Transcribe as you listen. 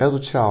As a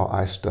child,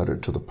 I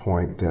stuttered to the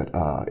point that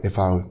if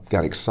I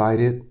got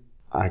excited,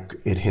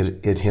 it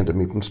hindered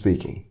me from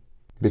speaking.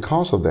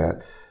 Because of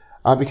that,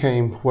 I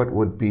became what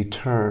would be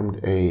termed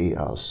a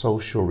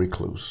social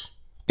recluse.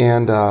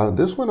 And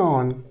this went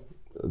on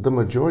the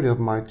majority of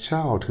my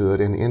childhood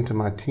and into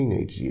my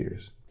teenage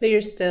years. But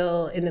you're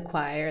still in the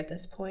choir at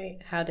this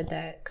point. How did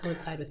that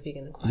coincide with being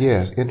in the choir?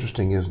 Yes,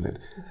 interesting, isn't it?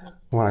 Okay.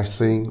 When I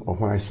sing, or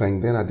when I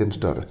sang then, I didn't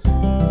stutter.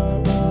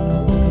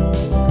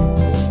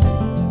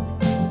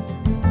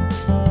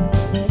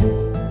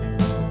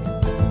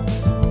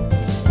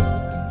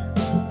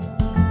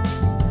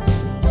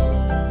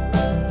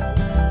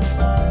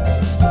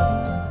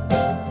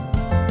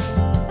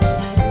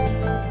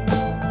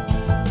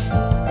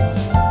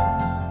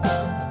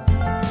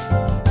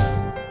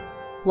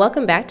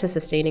 Welcome back to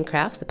Sustaining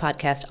Crafts, the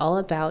podcast all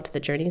about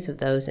the journeys of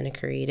those in a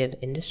creative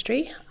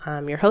industry.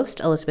 I'm your host,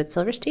 Elizabeth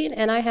Silverstein,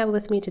 and I have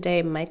with me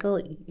today Michael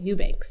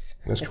Eubanks.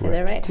 That's correct. Did I say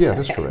that right? Yeah,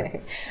 that's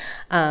correct.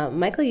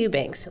 Michael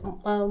Eubanks.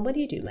 What do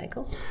you do,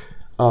 Michael?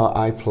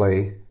 I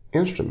play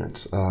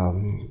instruments,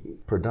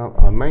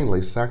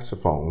 mainly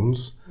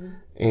saxophones,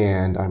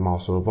 and I'm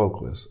also a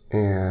vocalist.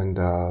 And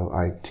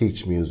I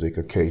teach music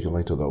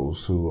occasionally to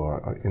those who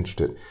are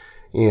interested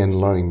in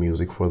learning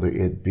music, whether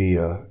it be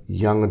a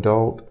young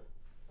adult,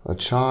 a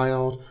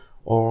child,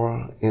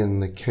 or in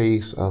the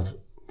case of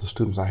the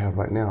students I have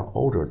right now,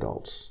 older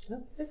adults.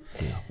 Okay.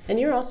 Yeah. And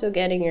you're also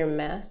getting your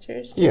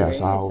master's degree?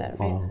 Yes,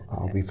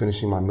 I'll be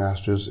finishing my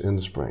master's in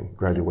the spring,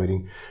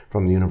 graduating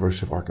from the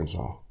University of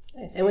Arkansas.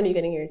 Nice. And when are you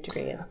getting your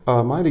degree in?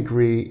 My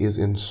degree is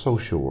in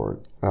social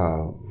work.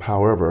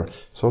 However,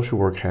 social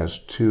work has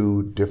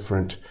two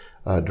different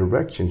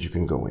directions you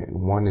can go in.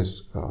 One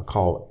is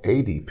called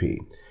ADP,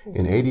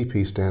 and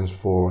ADP stands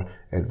for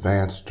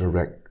Advanced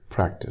Direct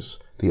Practice.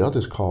 The other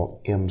is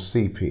called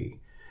MCP.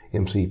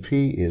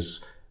 MCP is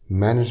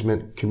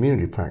Management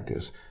Community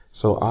Practice.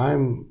 So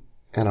I'm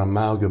an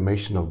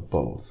amalgamation of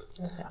both.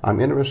 Okay. I'm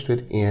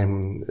interested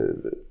in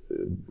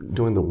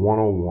doing the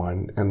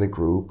one-on-one and the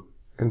group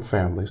and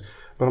families,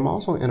 but I'm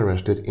also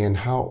interested in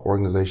how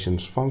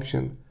organizations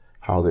function,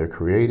 how they're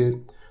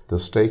created, the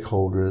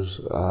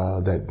stakeholders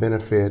that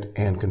benefit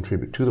and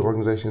contribute to the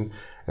organization,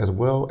 as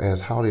well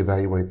as how to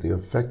evaluate the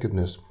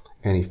effectiveness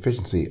and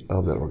efficiency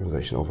of that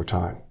organization over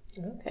time.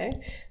 Okay,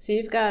 so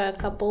you've got a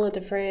couple of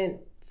different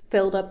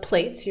filled up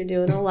plates. You're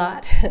doing a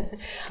lot.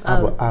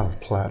 I have a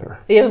platter.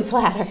 You have a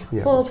platter,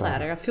 yeah, full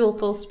platter, a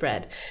full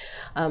spread.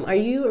 Are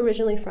you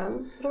originally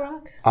from Little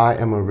Rock? I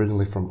am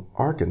originally from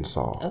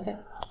Arkansas. Okay.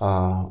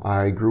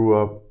 I grew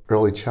up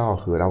early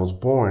childhood. I was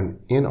born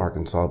in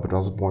Arkansas, but I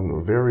was born in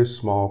a very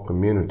small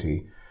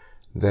community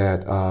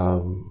that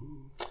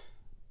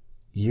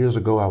years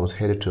ago I was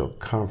headed to a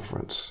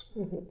conference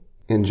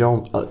in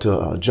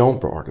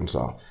Jonesboro,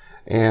 Arkansas.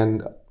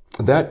 And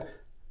that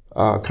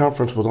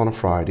conference was on a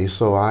Friday,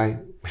 so I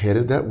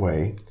headed that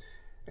way,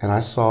 and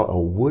I saw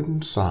a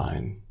wooden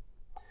sign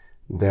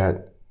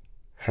that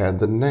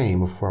had the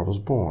name of where I was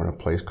born, a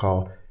place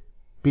called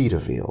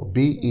Beedeville,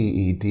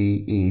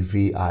 Beedeville.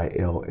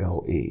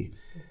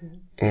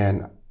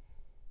 And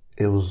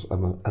it was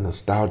a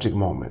nostalgic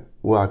moment.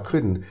 Well, I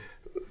couldn't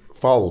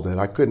follow that.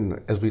 I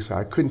couldn't, as we say,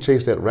 I couldn't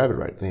chase that rabbit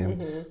right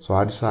then. So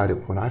I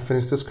decided when I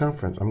finish this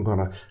conference, I'm going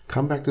to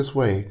come back this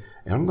way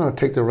and I'm going to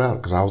take the route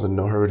because I was in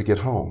no hurry to get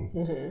home.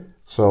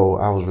 So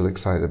I was really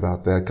excited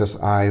about that because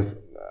I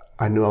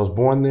knew I was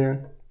born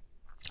there.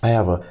 I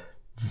have a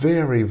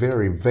very,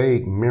 very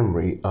vague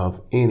memory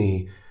of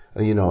any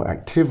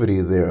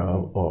activity there.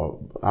 Or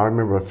I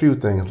remember a few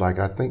things, like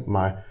I think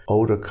my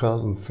older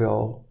cousin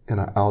fell in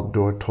an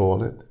outdoor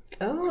toilet.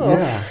 Oh.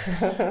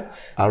 Yeah.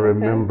 I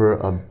remember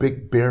a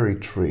big berry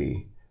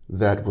tree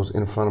that was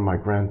in front of my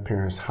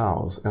grandparents'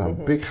 house, and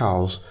a big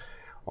house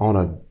on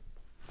a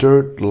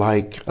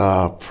dirt-like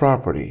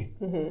property.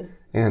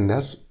 And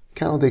that's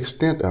kind of the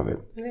extent of it.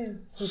 Yeah,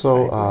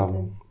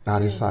 so I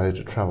decided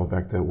to travel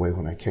back that way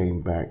when I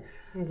came back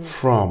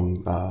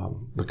from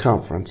the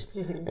conference.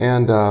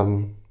 And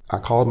I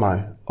called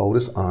my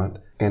oldest aunt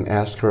and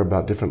asked her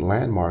about different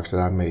landmarks that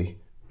I may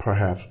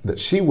perhaps, that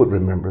she would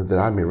remember, that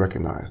I may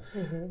recognize.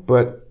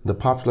 But the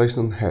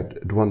population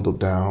had dwindled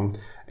down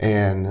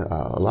and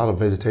a lot of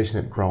vegetation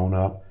had grown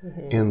up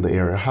in the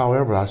area.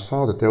 However, I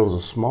saw that there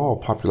was a small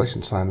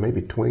population sign,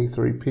 maybe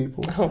 23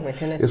 people. Oh my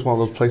goodness. It's one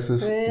of those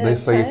places they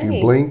say if you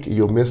blink,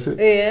 you'll miss it.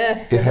 Yeah.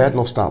 It had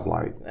no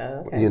stoplight.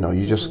 Okay.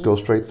 You just go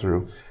straight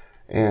through.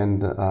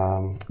 And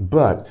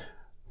but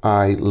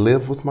I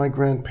lived with my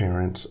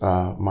grandparents.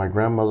 My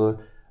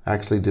grandmother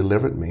actually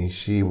delivered me.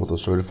 She was a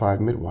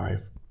certified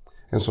midwife.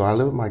 And so I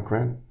lived with my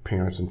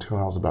grandparents until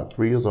I was about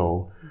 3 years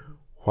old,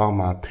 while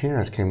my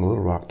parents came to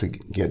Little Rock to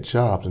get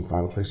jobs and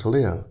find a place to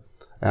live,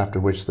 after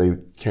which they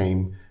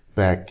came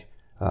back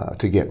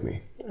to get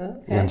me.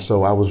 Okay. And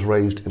so I was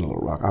raised in Little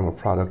Rock. I'm a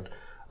product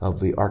of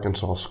the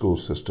Arkansas school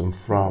system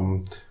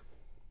from,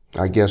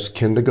 I guess,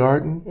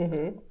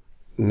 kindergarten,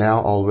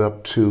 now all the way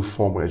up to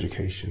formal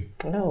education.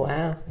 Oh,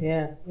 wow.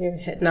 Yeah. You're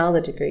hitting all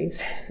the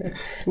degrees.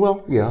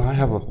 Well, yeah, I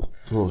have a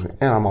little,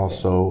 and I'm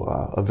also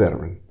a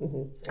veteran.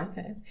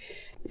 Okay.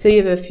 So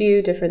you have a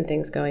few different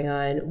things going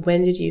on.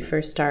 When did you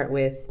first start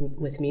with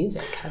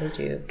music? How did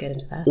you get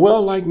into that?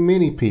 Well, like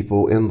many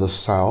people in the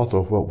South,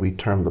 or what we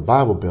term the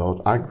Bible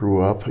Belt, I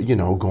grew up,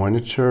 going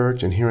to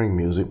church and hearing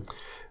music.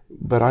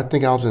 But I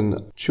think I was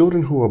in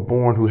children who are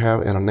born who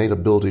have an innate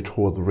ability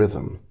toward the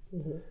rhythm,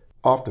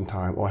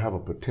 oftentimes, or have a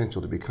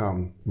potential to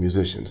become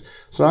musicians.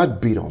 So I'd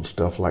beat on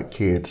stuff like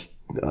kids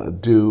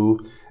do,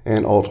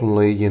 and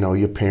ultimately,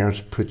 your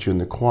parents put you in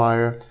the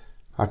choir.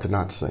 I could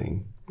not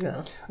sing.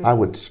 No. I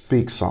would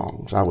speak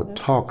songs. I would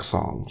talk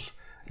songs.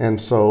 And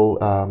so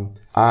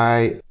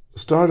I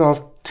started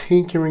off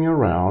tinkering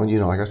around,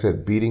 like I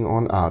said, beating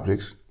on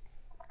objects.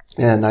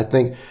 And I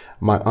think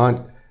my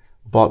aunt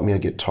bought me a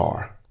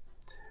guitar.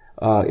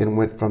 It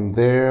went from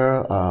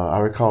there. I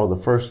recall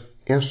the first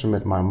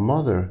instrument my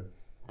mother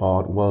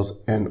bought was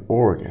an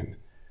organ.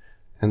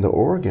 And the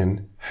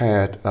organ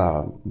had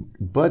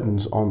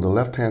buttons on the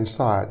left-hand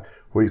side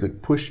where you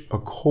could push a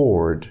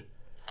chord,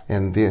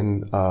 and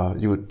then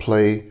you would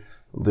play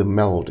the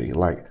melody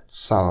like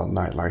Silent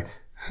Night, like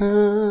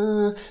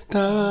da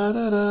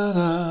da da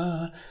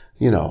da,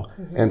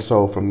 And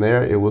so from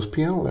there it was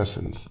piano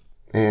lessons,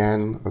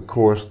 and of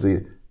course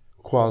the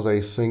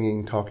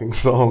quasi-singing, talking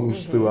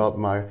songs throughout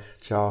my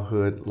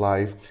childhood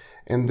life,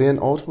 and then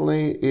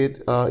ultimately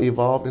it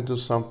evolved into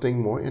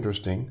something more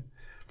interesting.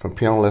 From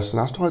piano lesson,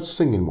 I started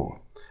singing more.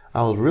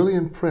 I was really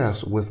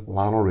impressed with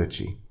Lionel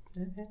Richie.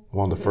 Okay.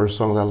 One of the first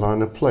songs I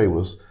learned to play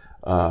was,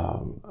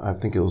 I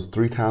think it was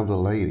Three Times a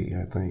Lady,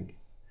 I think.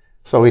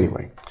 So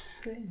anyway,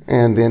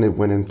 and then it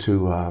went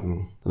into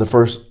the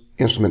first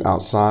instrument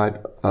outside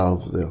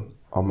of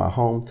my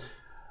home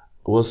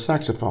was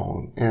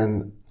saxophone,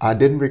 and I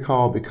didn't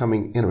recall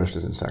becoming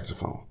interested in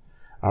saxophone.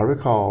 I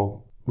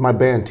recall my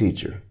band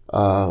teacher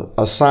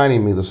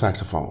assigning me the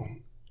saxophone.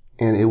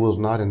 And it was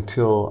not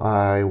until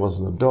I was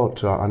an adult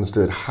till I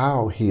understood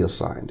how he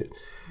assigned it.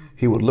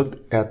 He would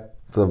look at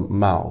the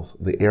mouth,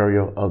 the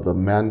area of the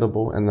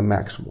mandible and the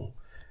maximal,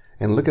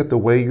 and look at the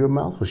way your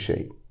mouth was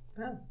shaped.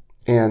 Oh.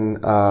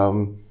 And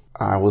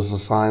I was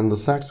assigned the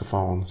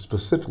saxophone,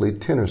 specifically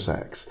tenor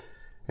sax.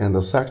 And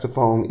the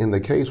saxophone in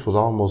the case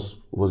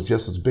was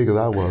just as big as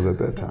I was at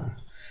that time.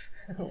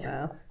 Oh,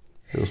 wow.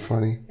 It was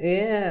funny.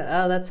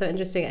 Yeah. Oh, that's so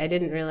interesting. I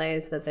didn't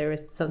realize that there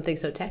was something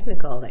so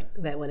technical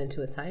that went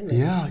into assignments.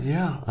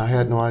 Yeah. I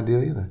had no idea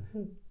either.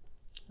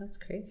 That's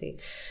crazy.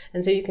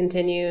 And so you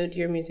continued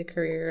your music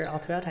career all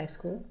throughout high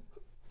school?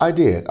 I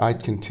did. I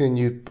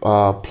continued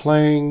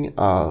playing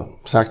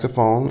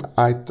saxophone.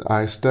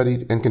 I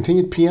studied and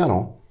continued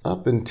piano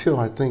up until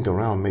I think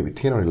around maybe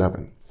 10 or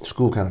 11.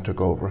 School kind of took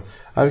over.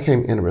 I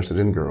became interested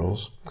in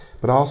girls,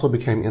 but I also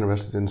became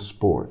interested in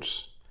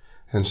sports.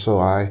 And so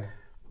I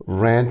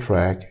ran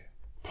track,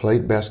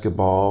 played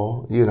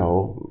basketball,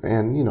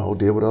 and,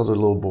 did what other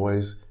little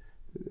boys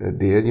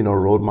did,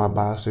 rode my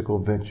bicycle,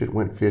 ventured,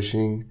 went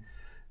fishing,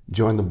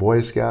 joined the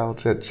Boy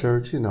Scouts at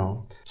church,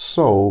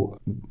 So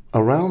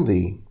around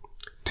the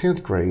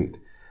 10th grade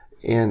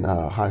in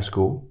high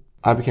school,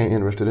 I became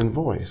interested in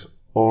voice,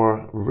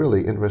 or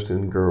really interested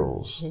in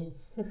girls.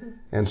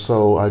 And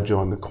so I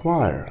joined the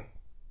choir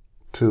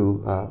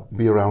to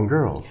be around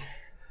girls.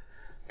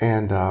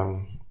 And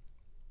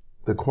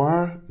the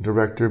choir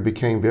director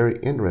became very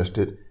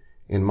interested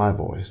in my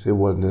voice. It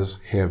wasn't as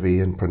heavy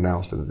and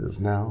pronounced as it is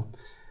now.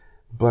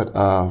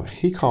 But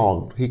he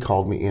called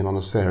me in on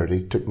a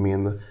Saturday, took me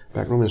in the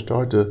back room and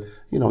started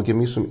to, give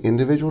me some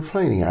individual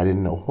training. I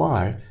didn't know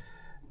why.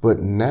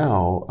 But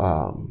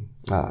now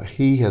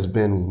he has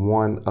been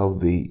one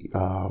of the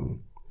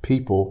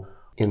people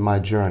in my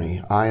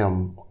journey. I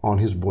am on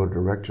his board of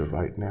directors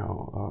right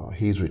now.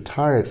 He's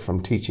retired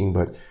from teaching,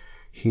 but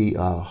he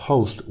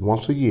hosts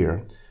once a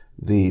year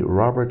the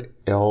Robert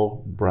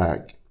L.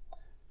 Brack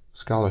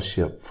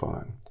Scholarship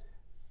Fund.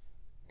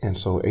 And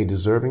so a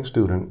deserving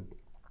student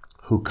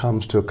who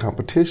comes to a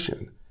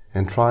competition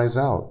and tries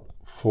out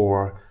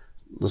for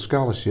the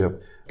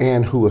scholarship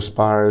and who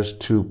aspires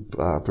to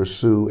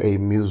pursue a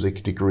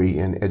music degree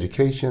in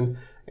education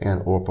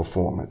and or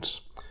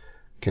performance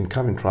can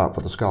come and try out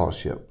for the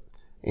scholarship.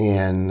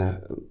 And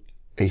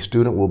a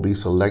student will be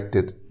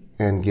selected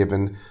and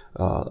given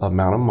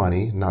amount of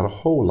money, not a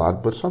whole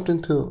lot, but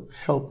something to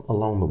help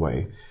along the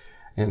way.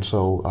 And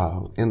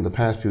so in the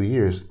past few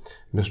years,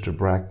 Mr.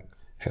 Brack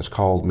has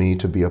called me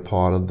to be a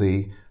part of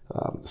the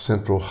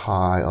Central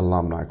High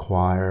Alumni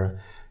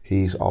Choir.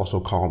 He's also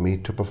called me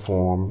to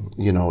perform,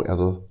 as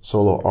a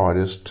solo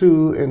artist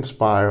to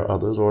inspire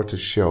others or to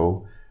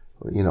show,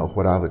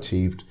 what I've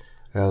achieved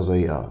as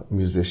a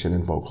musician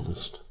and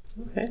vocalist.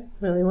 Okay,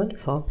 really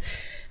wonderful.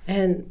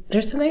 And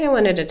there's something I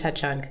wanted to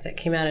touch on because that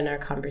came out in our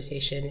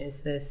conversation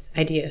is this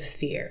idea of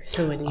fear.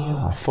 So when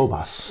you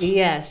phobos.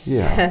 Yes.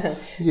 Yeah.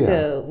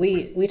 So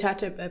we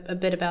talked a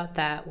bit about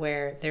that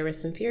where there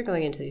was some fear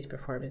going into these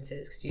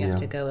performances because you have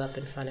to go up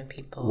in front of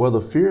people. Well,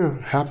 the fear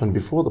happened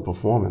before the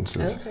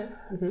performances. Okay.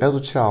 As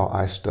a child,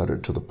 I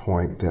stuttered to the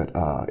point that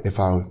if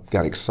I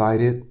got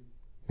excited,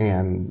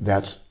 and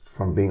that's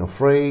from being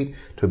afraid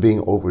to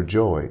being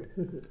overjoyed,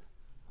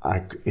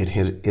 it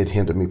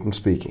hindered me from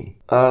speaking.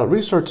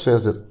 Research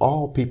says that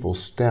all people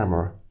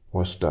stammer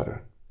or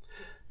stutter.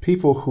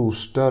 People who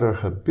stutter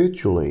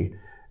habitually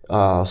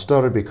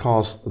stutter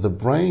because the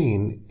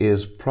brain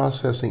is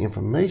processing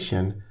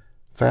information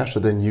faster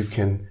than you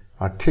can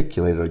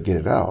articulate it or get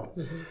it out.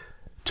 Mm-hmm.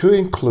 To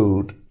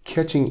include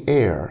catching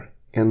air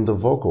in the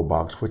vocal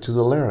box, which is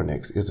the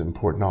larynx, is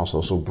important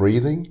also. So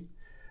breathing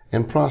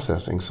and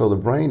processing. So the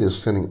brain is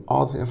sending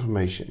all the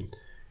information.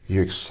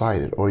 You're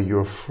excited or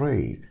you're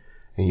afraid,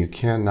 and you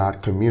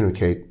cannot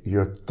communicate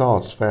your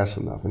thoughts fast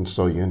enough, and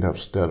so you end up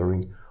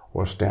stuttering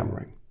or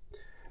stammering.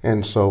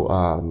 And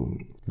so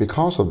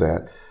because of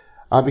that,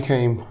 I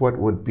became what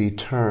would be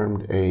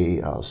termed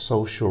a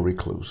social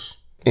recluse.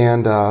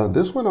 And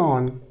this went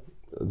on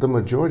the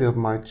majority of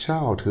my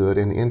childhood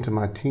and into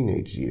my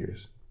teenage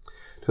years,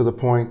 to the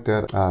point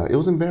that it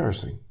was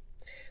embarrassing.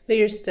 But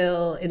you're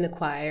still in the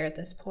choir at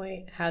this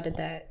point. How did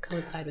that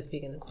coincide with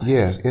being in the choir?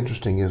 Yes,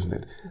 interesting, isn't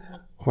it? Mm-hmm.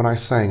 When I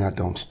sang, I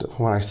don't stutter.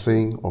 When I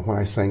sing, or when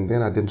I sang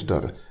then, I didn't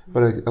stutter.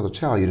 But as a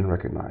child, you didn't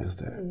recognize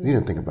that. Mm-hmm. You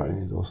didn't think about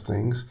any of those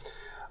things.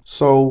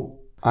 So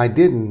I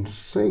didn't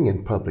sing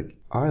in public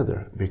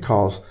either,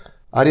 because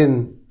I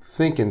didn't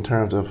think in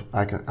terms of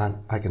I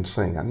can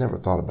sing. I never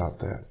thought about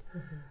that.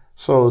 Mm-hmm.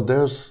 So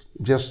there's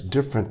just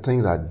different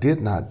things I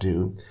did not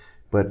do.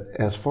 But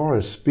as far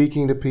as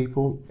speaking to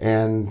people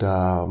and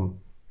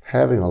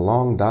having a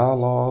long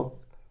dialogue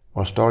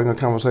or starting a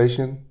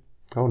conversation,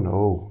 oh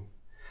no.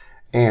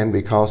 And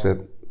because at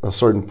a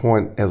certain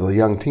point as a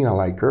young teen I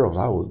liked girls,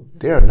 I would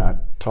dare not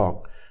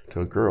talk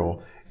to a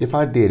girl. If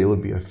I did, it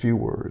would be a few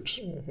words.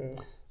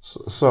 Mm-hmm.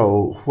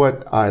 So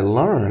what I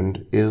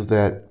learned is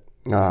that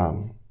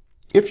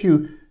if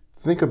you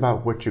think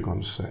about what you're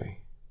going to say,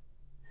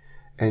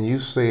 and you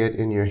say it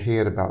in your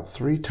head about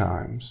 3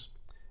 times,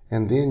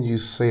 and then you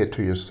say it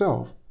to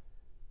yourself,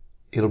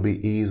 it'll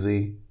be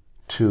easy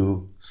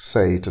to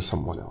say to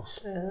someone else.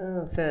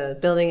 Oh, so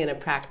building in a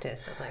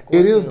practice of like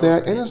it is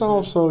that, and it's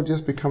also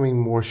just becoming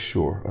more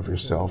sure of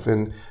yourself. Mm-hmm.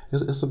 And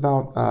it's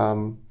about,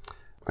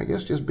 I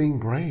guess, just being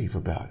brave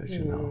about it,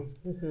 you know.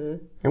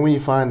 Mm-hmm. And when you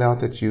find out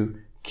that you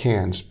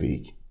can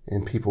speak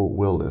and people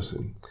will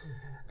listen.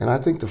 And I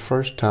think the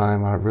first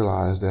time I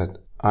realized that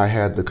I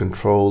had the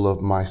control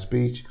of my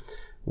speech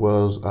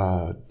was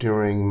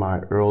during my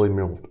early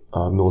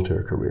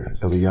military career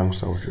as a young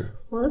soldier.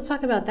 Well, let's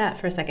talk about that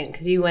for a second,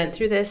 because you went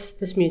through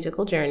this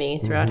musical journey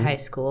throughout high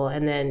school,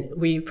 and then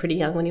were you pretty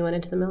young when you went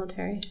into the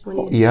military?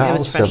 I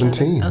was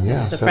 17. Okay,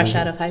 yeah, so 17. Fresh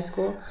out of high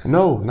school?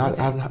 No, not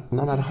out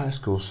of high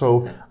school.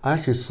 So I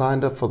actually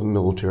signed up for the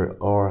military,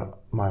 or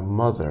my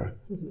mother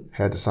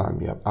had to sign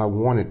me up. I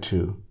wanted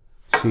to.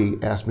 She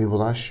asked me,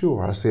 was I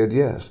sure? I said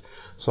yes.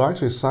 So I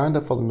actually signed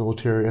up for the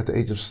military at the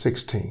age of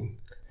 16.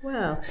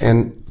 Wow.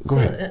 And go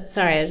ahead.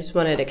 Sorry, I just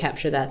wanted to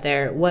capture that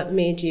there. What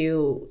made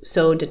you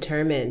so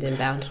determined and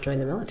bound to join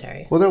the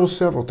military? Well, there were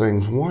several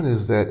things. One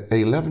is that at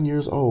 11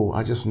 years old,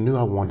 I just knew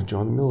I wanted to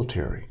join the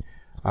military.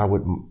 I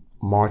would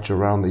march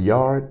around the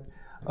yard.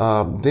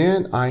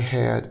 Then I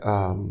had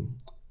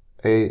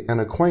an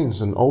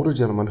acquaintance, an older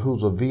gentleman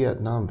who's a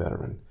Vietnam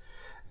veteran,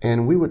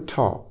 and we would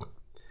talk.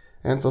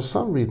 And for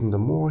some reason, the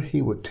more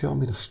he would tell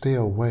me to stay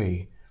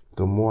away,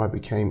 the more I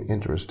became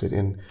interested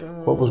in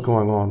what was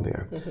going on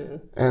there. Mm-hmm.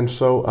 And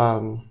so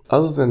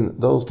other than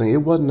those things, it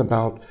wasn't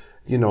about,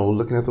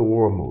 looking at the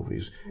war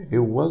movies. Mm-hmm. It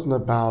wasn't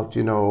about,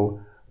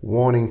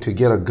 wanting to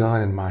get a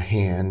gun in my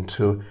hand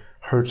to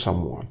hurt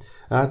someone.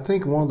 And I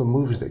think one of the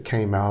movies that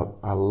came out,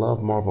 I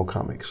love Marvel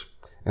Comics.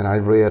 And I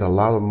read a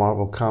lot of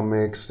Marvel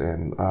Comics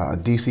and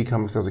DC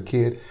Comics as a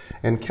kid.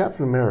 And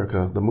Captain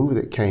America, the movie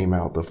that came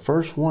out, the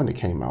first one that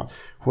came out,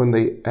 when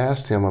they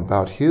asked him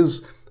about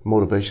his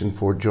motivation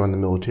for joining the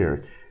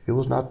military, it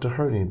was not to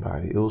hurt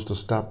anybody. It was to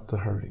stop the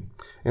hurting.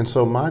 And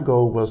so my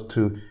goal was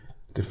to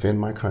defend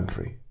my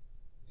country,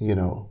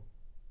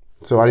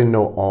 So I didn't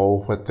know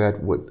all what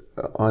that would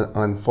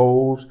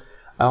unfold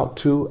out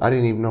to. I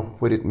didn't even know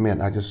what it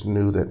meant. I just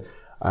knew that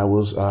I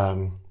was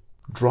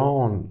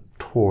drawn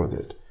toward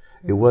it.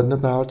 It wasn't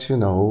about,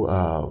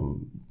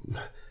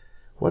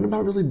 wasn't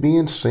about really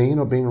being seen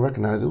or being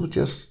recognized. It was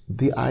just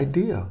the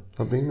idea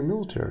of being in the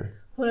military.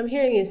 What I'm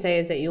hearing you say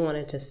is that you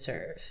wanted to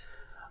serve.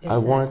 I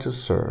wanted to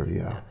serve,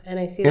 yeah. And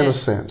I see in a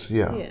sense,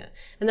 yeah. Yeah.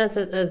 And that's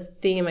a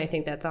theme, I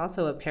think, that's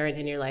also apparent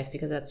in your life,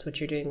 because that's what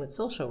you're doing with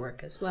social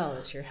work as well,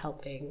 as you're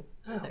helping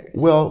others.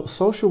 Well,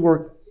 social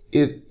work,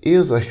 it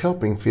is a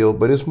helping field,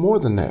 but it's more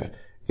than that.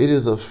 It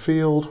is a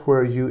field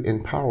where you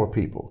empower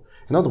people.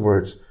 In other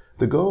words,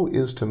 the goal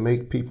is to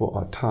make people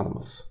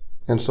autonomous.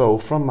 And so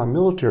from my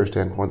military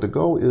standpoint, the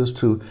goal is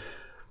to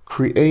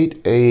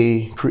create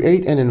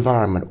an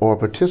environment, or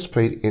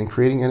participate in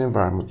creating an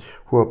environment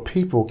where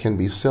people can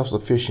be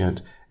self-sufficient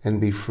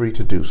and be free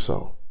to do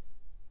so.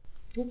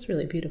 That's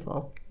really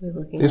beautiful.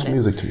 It's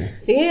music to me.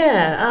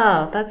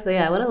 Yeah.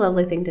 Oh, what a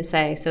lovely thing to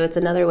say. So it's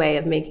another way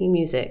of making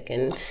music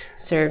and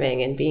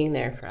serving and being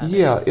there for others.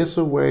 Yeah, it's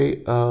a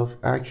way of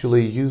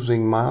actually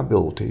using my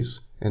abilities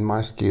and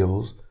my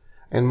skills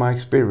and my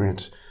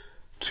experience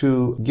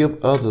to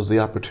give others the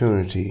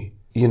opportunity.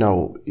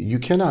 You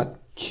cannot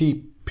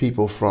keep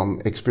people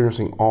from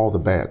experiencing all the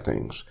bad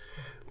things.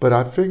 But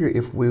I figure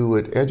if we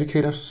would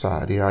educate our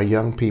society, our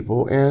young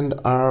people, and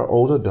our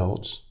old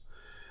adults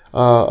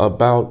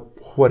about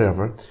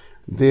whatever,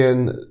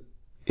 then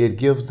it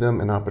gives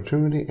them an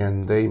opportunity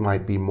and they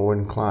might be more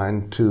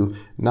inclined to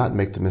not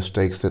make the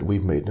mistakes that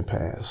we've made in the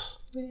past.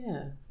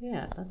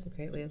 Yeah, that's a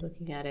great way of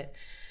looking at it.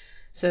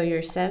 So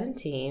you're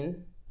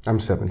 17. I'm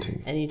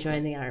 17. And you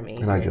joined the Army.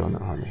 And I joined the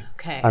Army.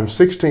 Okay. I'm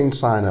 16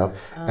 sign up,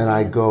 and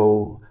I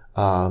go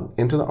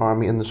into the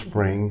Army in the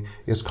spring.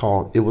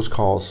 It was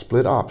called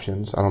split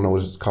options. I don't know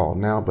what it's called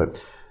now,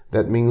 but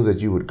that means that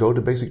you would go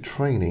to basic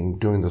training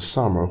during the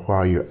summer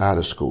while you're out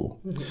of school.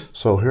 Mm-hmm.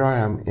 So here I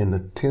am in the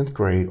 10th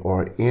grade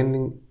or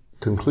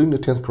concluding the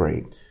 10th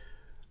grade,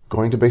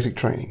 going to basic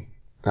training.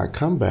 I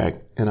come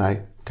back and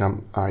I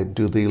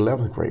do the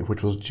 11th grade,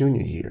 which was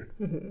junior year.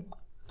 Mm-hmm.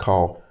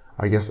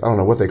 I don't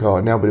know what they call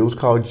it now, but it was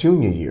called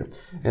junior year.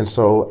 Mm-hmm. And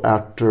so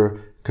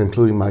after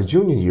concluding my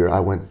junior year, I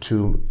went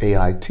to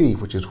AIT,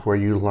 which is where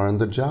you learn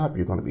the job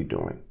you're going to be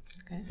doing.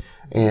 Okay.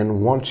 And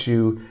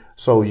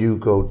so you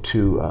go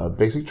to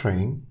basic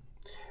training,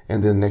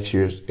 and then next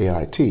year is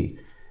AIT.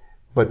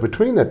 But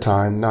between that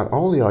time, not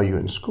only are you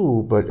in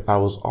school, but I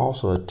was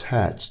also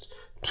attached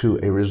to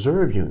a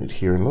reserve unit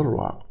here in Little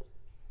Rock.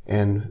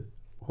 And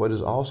what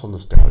is also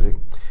nostalgic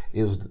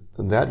is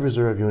that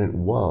reserve unit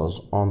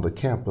was on the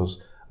campus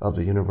of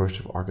the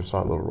University of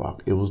Arkansas Little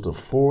Rock. It was the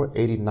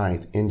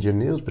 489th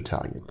Engineers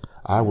Battalion.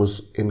 I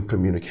was in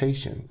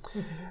communication.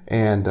 Mm-hmm.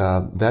 And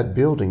that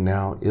building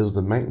now is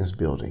the maintenance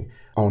building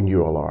on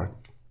ULR.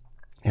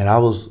 And I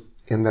was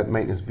in that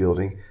maintenance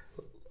building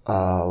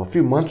a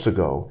few months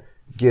ago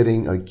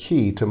getting a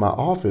key to my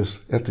office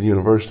at the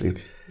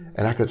university,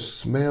 and I could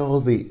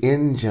smell the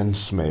engine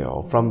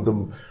smell from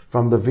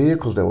the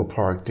vehicles that were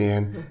parked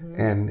in. Mm-hmm.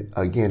 And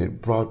again,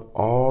 it brought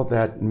all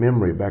that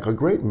memory back, a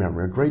great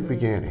memory, a great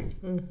beginning.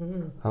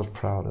 Mm-hmm. I was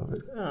proud of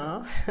it.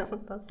 Oh,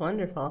 that's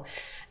wonderful.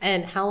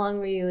 And how long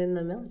were you in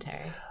the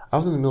military? I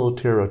was in the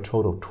military a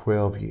total of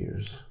 12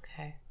 years.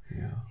 Okay.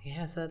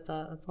 Yeah, so that's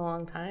a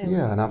long time.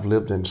 Yeah, and I've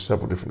lived in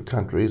several different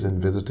countries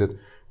and visited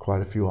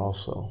quite a few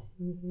also.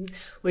 Mm-hmm.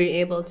 Were you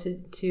able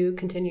to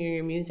continue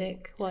your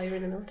music while you were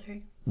in the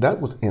military? That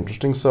was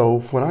interesting. So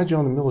when I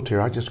joined the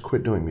military, I just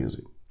quit doing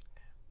music.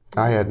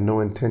 I had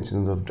no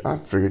intentions I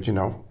figured, in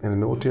the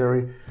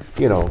military,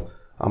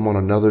 I'm on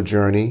another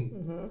journey.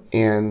 Mm-hmm.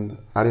 And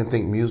I didn't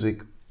think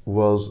music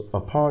was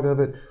a part of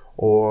it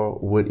or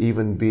would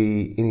even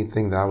be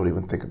anything that I would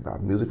even think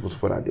about. Music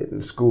was what I did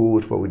in school,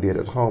 it's what we did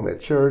at home,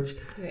 at church.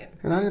 Yeah.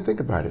 And I didn't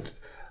think about it.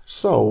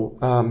 So,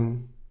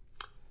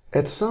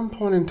 at some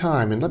point in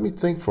time, and let me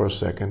think for a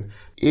second,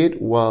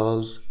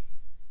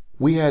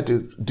 we had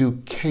to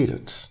do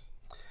cadence.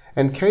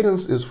 And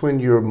cadence is when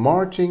you're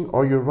marching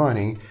or you're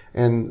running,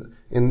 and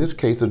in this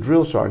case, the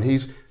drill sergeant,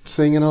 he's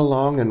singing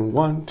along, and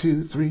 1,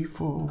 2, 3,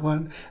 4,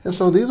 1. And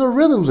so these are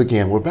rhythms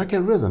again. We're back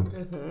at rhythm.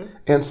 Mm-hmm.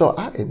 And so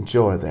I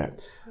enjoy that.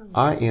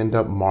 I end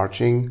up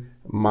marching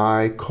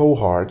my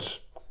cohorts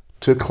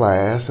to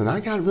class, and I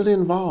got really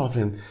involved.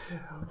 And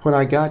when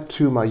I got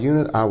to my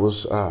unit, I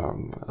was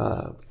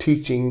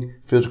teaching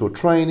physical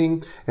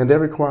training, and they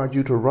required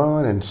you to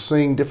run and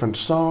sing different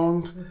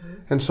songs. Mm-hmm.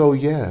 And so,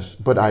 yes,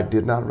 but I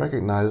did not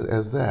recognize it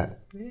as that.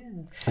 Yeah.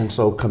 And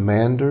so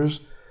commanders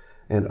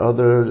and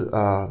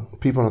other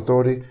people in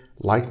authority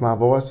liked my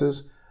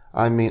voices.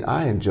 I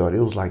enjoyed it.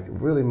 It was like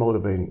really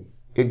motivating.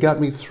 It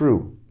got me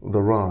through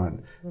the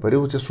run, but it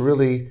was just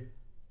really,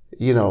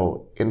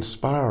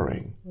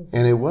 inspiring.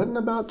 And it wasn't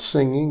about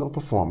singing or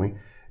performing.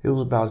 It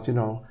was about,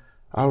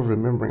 I was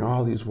remembering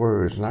all these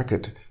words, and I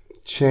could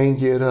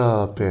change it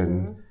up,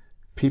 and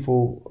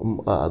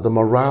people, the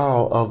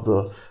morale of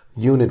the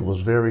unit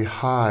was very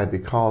high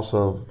because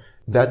of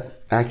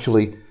that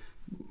actually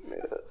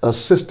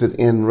assisted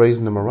in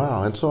raising the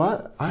morale. And so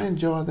I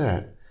enjoy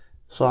that.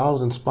 So I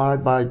was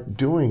inspired by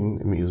doing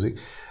music.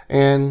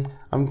 And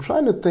I'm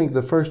trying to think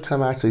the first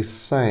time I actually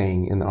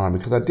sang in the Army,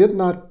 because I did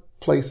not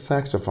play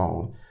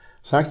saxophone.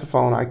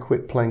 I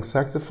quit playing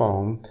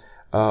saxophone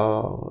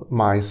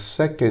my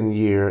second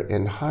year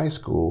in high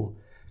school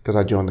because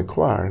I joined the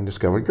choir and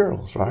discovered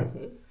girls, right?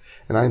 Mm-hmm.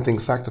 And I didn't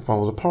think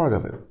saxophone was a part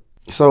of it.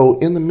 So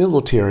in the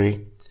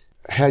military,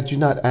 had you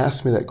not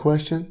asked me that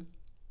question,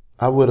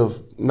 I would have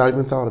not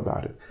even thought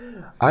about it.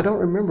 I don't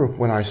remember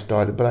when I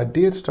started, but I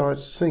did start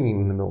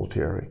singing in the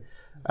military.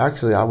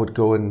 Actually, I would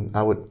go and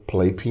I would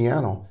play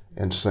piano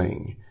and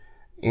sing.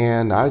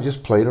 And I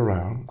just played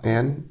around,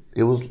 and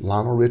it was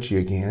Lionel Richie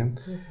again.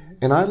 Mm-hmm.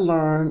 And I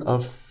learned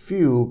a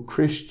few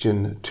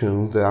Christian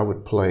tunes that I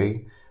would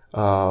play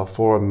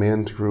for a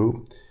men's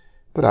group,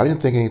 but I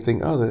didn't think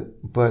anything of it.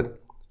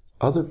 But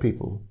other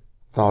people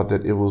thought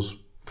that it was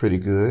pretty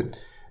good.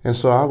 And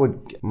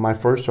so my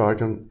first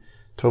sergeant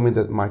told me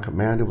that my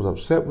commander was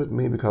upset with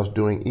me because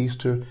during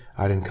Easter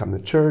I didn't come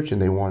to church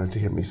and they wanted to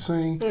hear me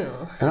sing.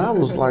 Oh. And I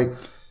was like,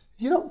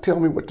 you don't tell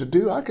me what to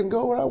do. I can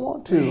go where I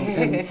want to.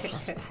 And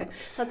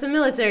that's a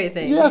military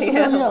thing. Yes,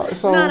 yeah.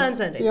 So, not on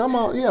Sunday.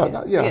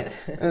 Yeah.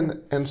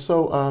 And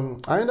so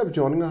I ended up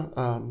joining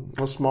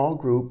a small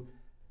group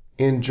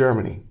in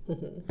Germany,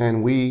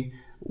 and we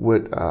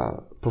would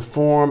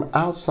perform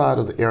outside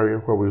of the area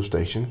where we were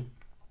stationed.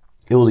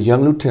 It was a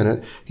young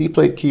lieutenant. He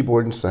played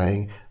keyboard and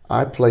sang.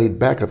 I played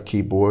backup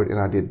keyboard and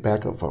I did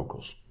backup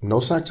vocals. No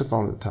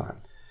saxophone at the time,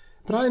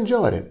 but I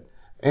enjoyed it.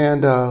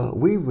 And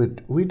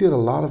we did a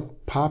lot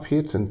of pop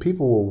hits, and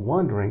people were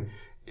wondering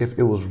if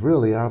it was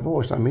really our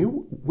voice. I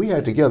mean, we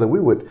had together. We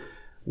would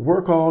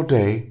work all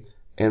day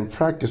and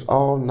practice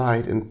all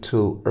night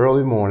until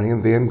early morning,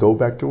 and then go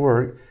back to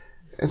work.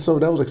 And so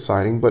that was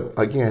exciting. But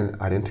again,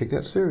 I didn't take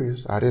that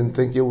serious. I didn't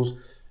think it was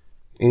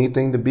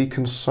anything to be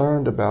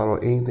concerned about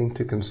or anything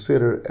to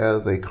consider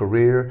as a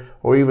career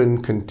or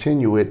even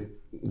continue it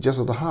just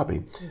as a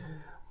hobby.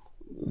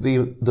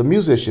 The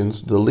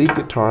musicians, the lead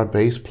guitar,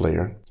 bass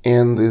player,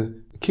 and the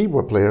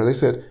keyboard player, they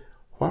said,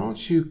 "Why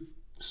don't you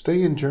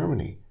stay in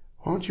Germany?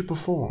 Why don't you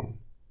perform?"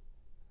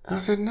 And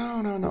I said,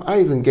 no. I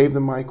even gave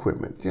them my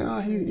equipment.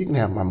 You can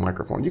have my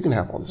microphone. You can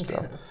have all the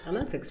stuff. Well,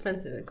 that's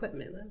expensive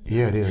equipment, though.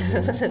 Yeah, it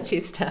is. That's not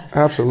cheap stuff.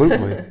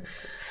 Absolutely.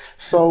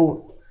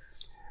 So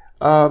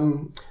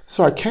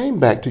I came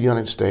back to the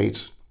United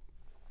States,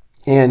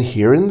 and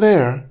here and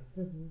there.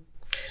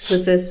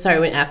 Was this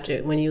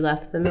when you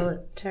left the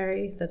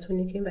military? That's when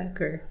you came back,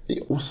 or?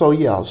 So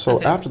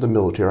okay. After the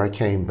military, I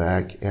came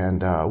back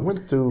and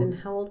went through. And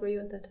how old were you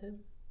at that time?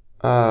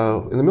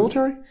 In the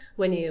military?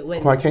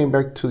 When I came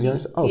back to the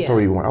United States?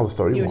 31. I was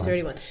 31. You were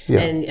 31. Yeah.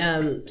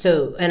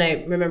 And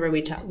I remember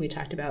we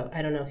talked about,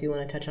 I don't know if you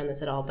want to touch on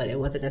this at all, but it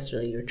wasn't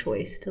necessarily your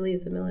choice to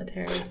leave the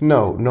military.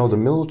 No, the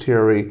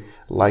military,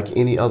 like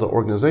any other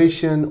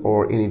organization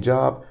or any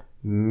job,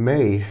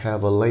 may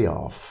have a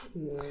layoff.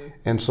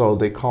 And so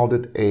they called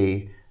it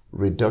a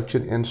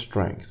reduction in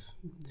strength.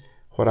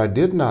 What I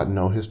did not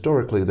know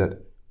historically,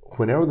 that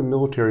whenever the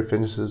military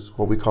finishes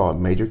what we call a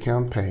major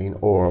campaign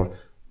or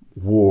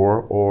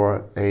war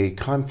or a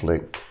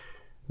conflict,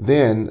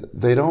 then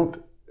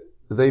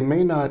they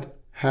may not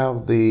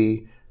have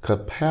the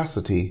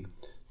capacity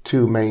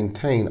to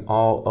maintain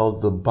all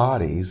of the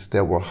bodies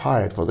that were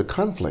hired for the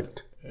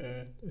conflict.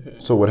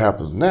 So what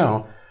happens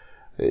now,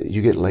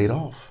 you get laid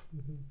off.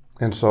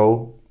 And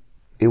so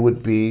it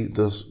would be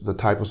the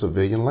type of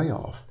civilian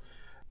layoff.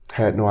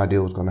 Had no idea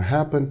what was going to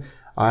happen.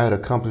 I had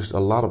accomplished a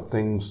lot of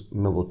things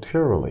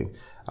militarily.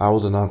 I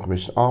was a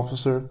non-commissioned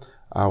officer.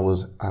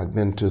 I'd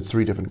been to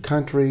 3 different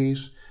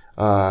countries,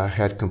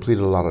 had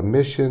completed a lot of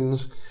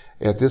missions.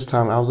 At this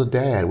time, I was a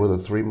dad with a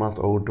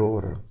 3-month-old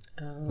daughter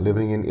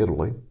living in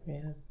Italy.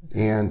 Yeah.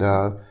 And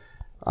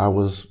I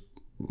was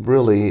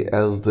really,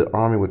 as the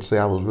Army would say,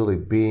 I was really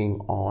being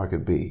all I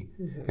could be.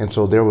 And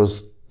so there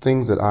was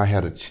things that I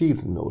had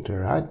achieved in the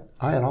military.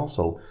 I had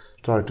also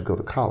started to go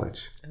to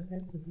college.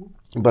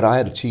 But I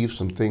had achieved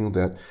some things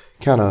that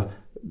kind of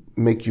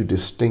make you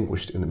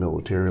distinguished in the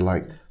military,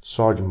 like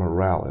Sergeant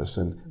Morales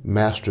and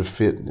Master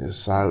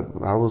Fitness. I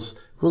was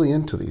really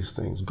into these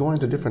things, going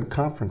to different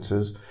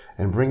conferences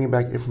and bringing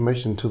back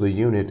information to the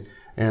unit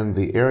and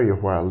the area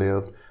where I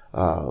lived,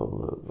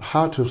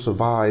 how to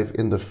survive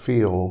in the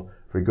field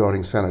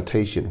regarding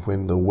sanitation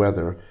when the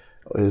weather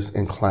is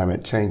in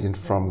climate changing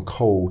from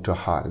cold to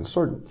hot and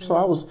certain. So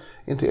I was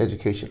into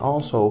education.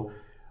 Also,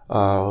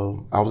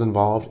 I was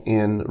involved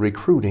in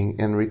recruiting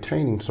and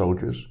retaining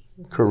soldiers,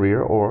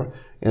 career, or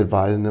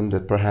advising them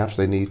that perhaps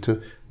they need to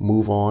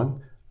move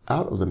on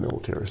out of the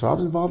military. So I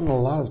was involved in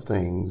a lot of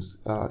things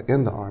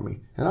in the Army,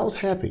 and I was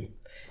happy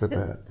with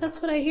that.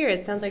 That's what I hear.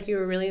 It sounds like you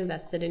were really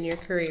invested in your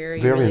career.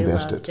 You Very really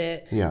invested. Loved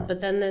it. Yeah.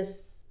 But then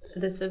this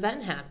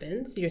event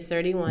happens. You're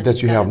 31.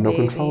 That you have no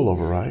control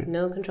over, right?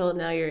 No control.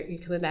 Now you're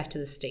coming back to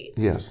the States.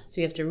 Yes.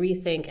 So you have to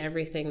rethink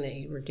everything that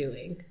you were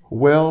doing.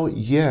 Well,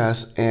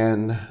 yes,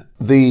 and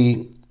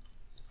the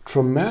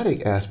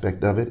traumatic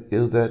aspect of it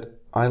is that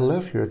I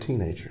left here a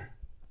teenager.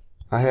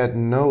 I had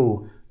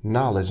no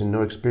knowledge and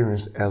no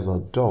experience as an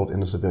adult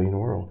in the civilian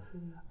world.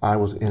 I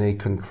was in a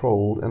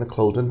controlled and a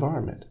closed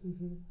environment.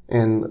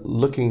 And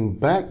looking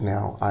back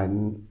now, I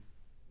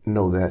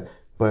know that.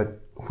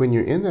 But when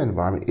you're in that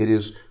environment, it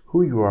is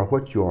who you are,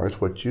 what you are, is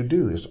what you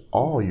do. It's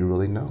all you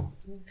really know.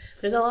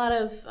 There's a lot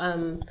of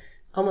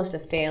almost a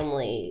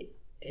family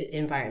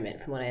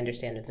environment, from what I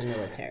understand, of the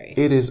military.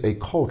 It is a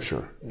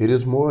culture. It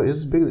is more.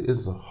 It's big.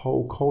 It's a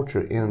whole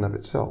culture in and of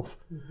itself.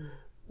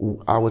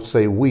 I would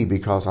say we,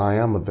 because I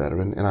am a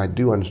veteran, and I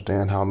do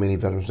understand how many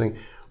veterans think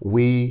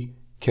we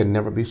can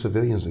never be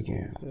civilians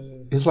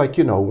again. It's like,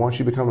 once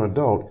you become an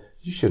adult,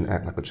 you shouldn't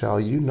act like a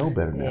child. You know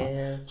better now.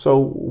 Yeah.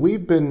 So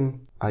we've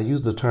been, I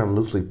use the term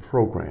loosely,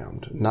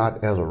 programmed,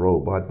 not as a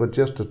robot, but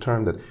just a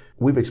term that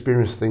we've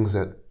experienced things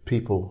that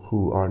people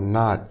who are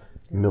not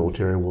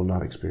military will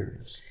not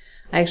experience.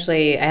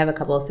 Actually, I have a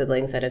couple of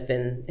siblings that have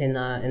been in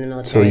the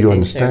military. So you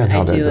understand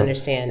how that goes? I do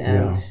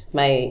understand.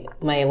 My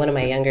one of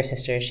my younger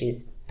sisters,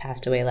 she's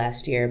passed away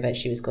last year, but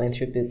she was going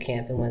through boot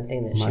camp, and one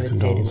thing that she would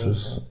say to me,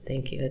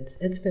 thank you,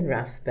 it's been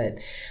rough, but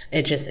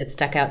it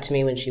stuck out to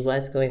me when she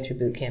was going through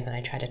boot camp, and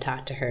I tried to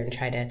talk to her and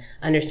try to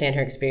understand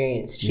her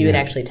experience. She would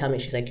actually tell me,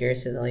 she's like, you're a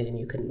civilian,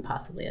 you couldn't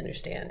possibly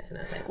understand. And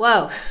I was like,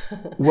 whoa.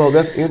 Well,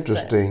 that's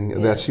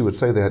interesting that she would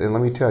say that, and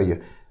let me tell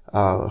you,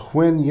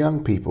 when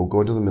young people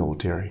go into the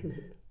military,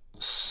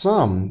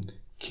 some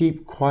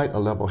keep quite a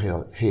level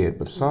head,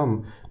 but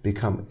some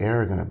become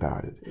arrogant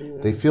about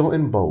it. They feel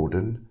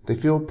emboldened, they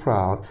feel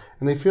proud,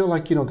 and they feel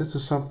like, this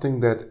is something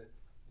that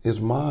is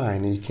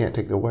mine and you can't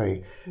take it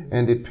away.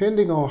 And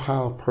depending on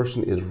how a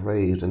person is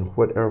raised and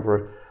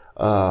whatever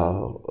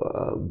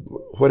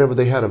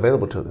they had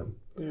available to them,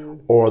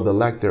 or the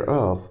lack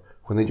thereof,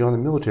 when they join the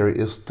military,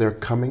 it's their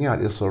coming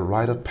out. It's a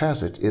rite of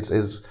passage.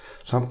 It's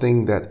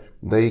something that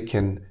they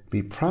can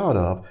be proud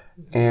of,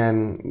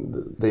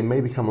 and they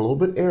may become a little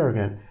bit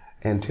arrogant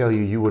and tell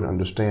you would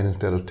understand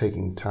instead of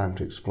taking time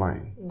to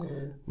explain.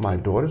 My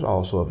daughter's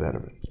also a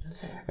veteran.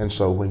 Okay. And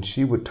so when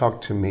she would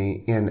talk to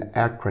me in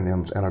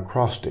acronyms and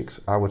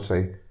acrostics, I would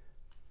say,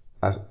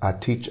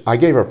 I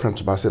gave her a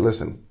principle. I said,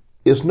 listen,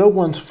 it's no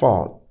one's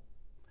fault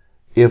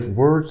if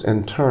words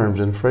and terms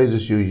and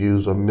phrases you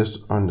use are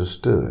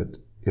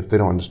misunderstood, if they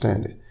don't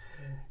understand it.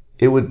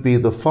 It would be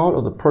the fault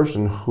of the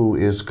person who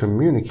is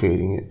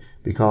communicating it,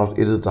 because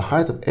it is the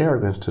height of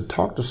arrogance to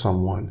talk to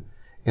someone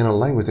in a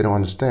language they don't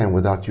understand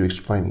without you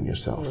explaining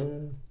yourself.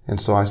 And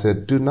so I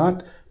said, do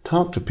not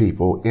talk to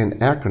people in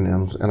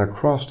acronyms and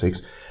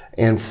acrostics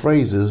and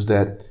phrases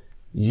that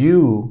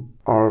you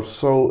are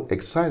so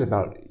excited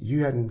about.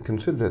 You hadn't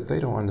considered that they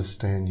don't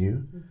understand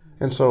you.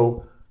 And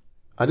so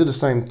I do the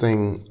same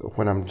thing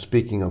when I'm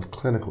speaking of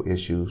clinical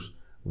issues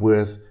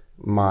with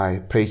my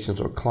patients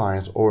or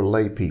clients or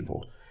lay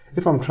people.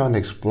 If I'm trying to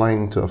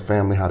explain to a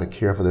family how to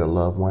care for their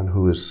loved one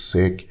who is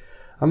sick,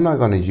 I'm not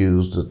going to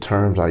use the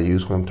terms I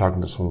use when I'm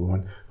talking to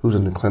someone who's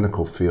in the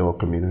clinical field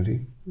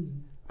community.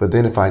 But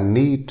then if I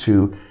need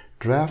to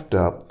draft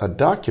up a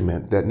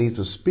document that needs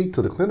to speak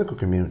to the clinical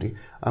community,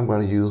 I'm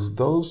going to use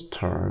those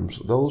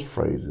terms, those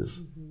phrases.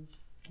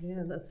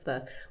 Yeah, that's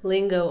the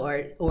lingo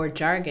or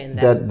jargon.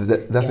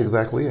 That's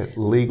exactly it.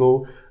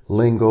 Legal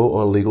lingo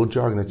or legal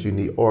jargon that you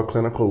need, or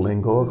clinical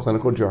lingo or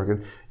clinical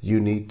jargon you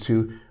need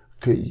to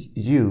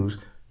use.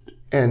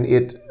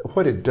 And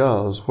what it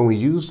does when we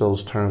use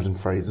those terms and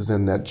phrases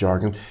and that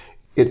jargon,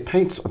 it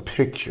paints a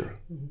picture.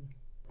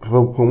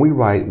 When we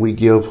write, we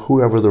give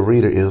whoever the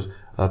reader is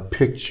a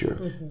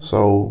picture.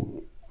 So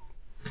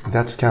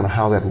that's kind of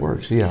how that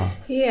works.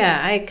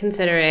 Yeah, I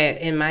consider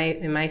it in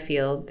my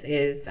field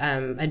is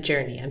a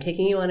journey. I'm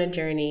taking you on a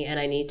journey, and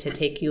I need to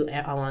take you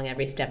along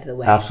every step of the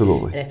way.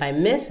 Absolutely. And if I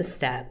miss a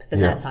step, then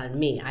that's on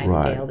me. I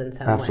failed in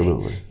some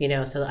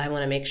way. So I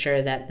want to make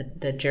sure that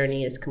the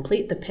journey is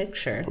complete. The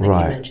picture,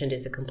 like you mentioned,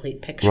 is a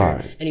complete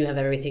picture, and you have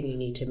everything you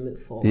need to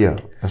move forward. Yeah,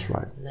 that's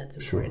right. And that's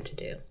important to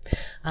do.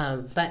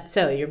 But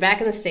so you're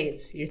back in the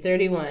States. You're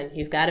 31.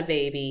 You've got a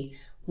baby.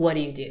 What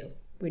do?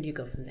 Where do you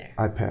go from there?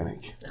 I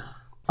panic.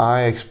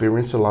 I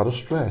experienced a lot of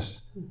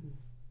stress.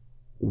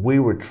 We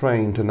were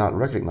trained to not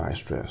recognize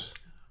stress.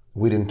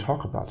 We didn't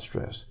talk about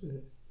stress.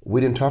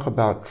 We didn't talk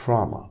about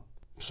trauma.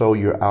 So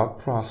you're out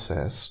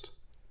processed.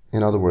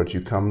 In other words,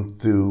 you come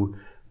through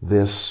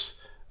this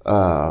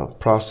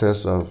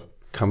process of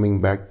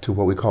coming back to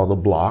what we call the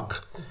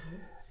block.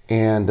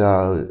 And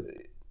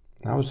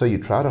I would say you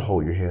try to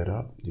hold your head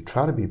up. You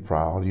try to be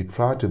proud. You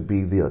try to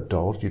be the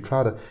adult. You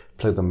try to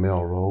play the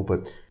male role,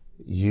 but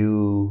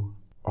you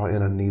are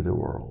in a neither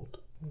world.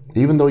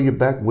 Even though you're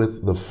back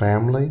with the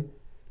family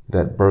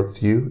that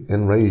birthed you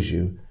and raised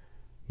you,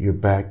 you're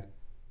back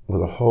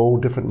with a whole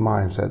different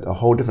mindset, a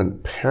whole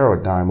different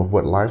paradigm of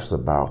what life's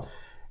about,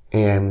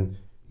 and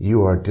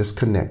you are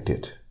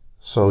disconnected.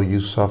 So you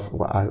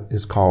suffer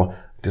it's called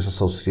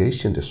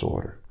disassociation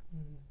disorder.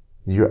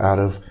 You're out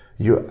of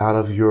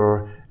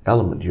your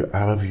element. You're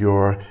out of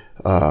your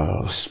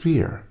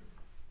sphere,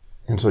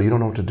 and so you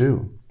don't know what to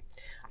do.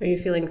 Are you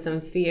feeling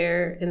some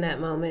fear in that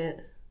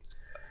moment?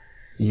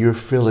 You're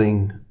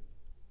feeling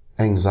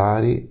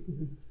anxiety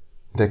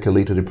that could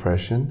lead to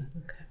depression.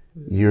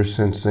 You're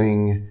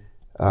sensing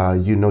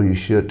you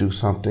should do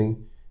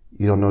something.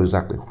 You don't know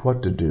exactly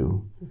what to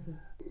do.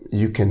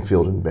 You can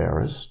feel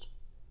embarrassed.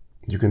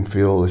 You can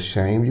feel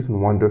ashamed. You can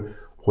wonder,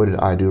 what did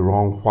I do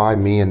wrong? Why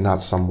me and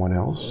not someone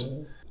else?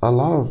 A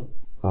lot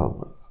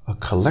of a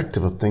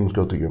collective of things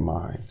go through your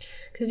mind.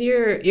 Because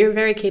you're a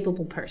very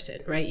capable person,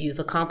 right? You've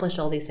accomplished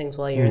all these things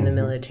while you're in the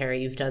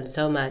military. You've done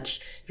so much.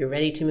 You're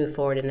ready to move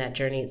forward in that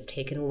journey. It's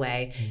taken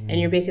away. And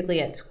you're basically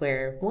at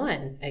square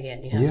one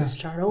again. You have to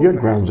start over. You're at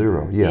ground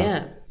zero.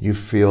 Yeah. You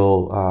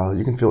feel,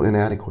 you can feel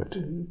inadequate.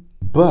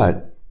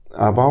 But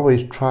I've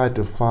always tried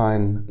to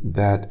find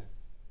that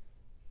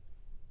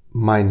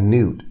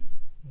minute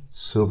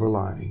silver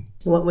lining.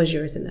 What was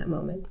yours in that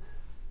moment?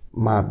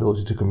 My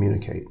ability to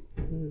communicate.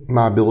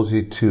 My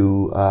ability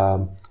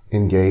to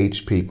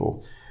engage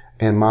people,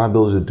 and my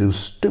ability to do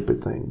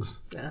stupid things.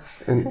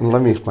 And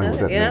let me explain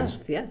what that means.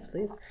 Yes,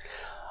 please.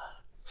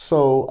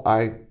 So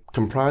I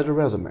comprised a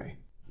resume.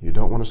 You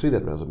don't want to see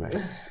that resume.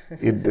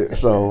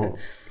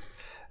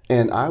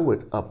 And I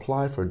would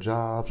apply for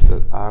jobs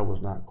that I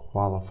was not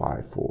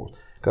qualified for.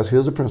 Because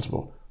here's the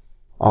principle.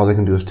 All they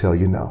can do is tell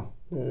you no.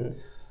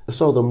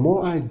 So the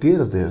more I did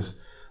of this,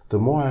 the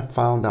more I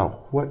found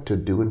out what to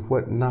do and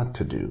what not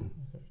to do.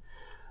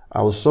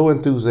 I was so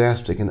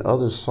enthusiastic, and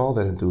others saw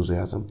that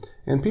enthusiasm,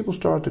 and people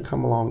started to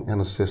come along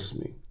and assist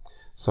me.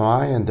 So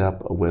I end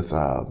up with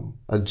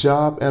a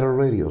job at a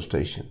radio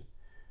station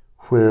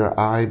where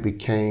I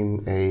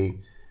became a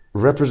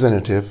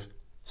representative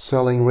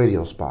selling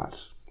radio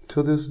spots.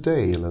 To this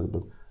day,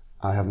 Elizabeth,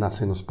 I have not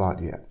seen a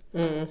spot yet.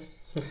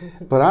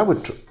 But I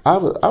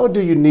would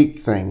do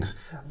unique things.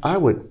 I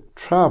would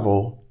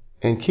travel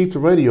and keep the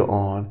radio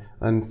on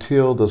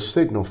until the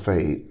signal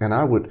fade, and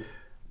I would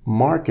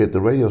market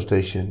the radio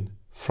station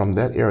from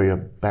that area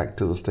back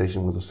to the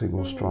station where the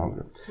signal was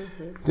stronger.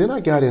 Then I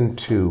got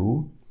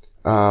into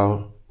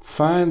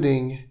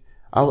finding.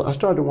 I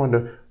started to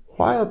wonder,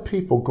 why are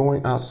people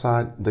going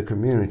outside the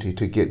community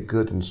to get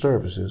goods and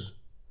services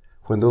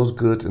when those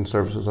goods and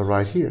services are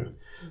right here?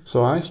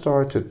 So I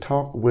started to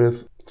talk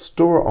with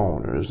store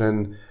owners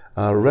and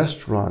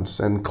restaurants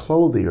and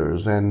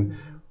clothiers and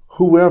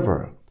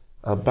whoever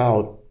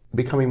about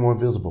becoming more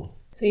visible.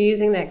 So you're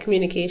using that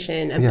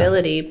communication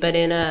ability, but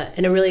in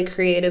a really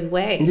creative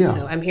way. Yeah.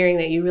 So I'm hearing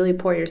that you really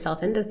pour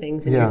yourself into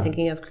things, and you're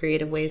thinking of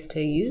creative ways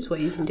to use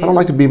what you can do. I don't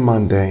like to be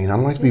mundane. I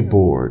don't like to be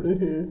bored.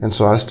 And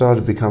so I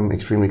started to become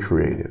extremely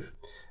creative.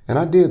 And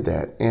I did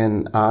that.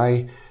 And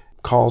I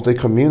caused a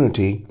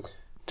community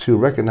to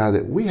recognize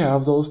that we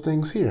have those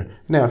things here.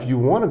 Now, if you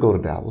want to go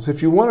to Dallas,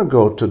 if you want to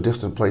go to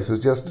distant places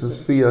just to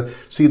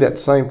see that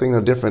same thing in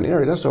a different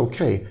area, that's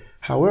okay.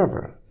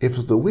 However, if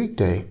it's the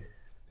weekday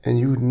and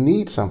you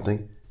need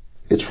something,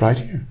 it's right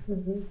here.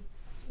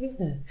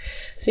 Yeah.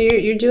 So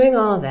you're doing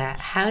all of that.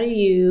 How do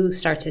you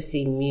start to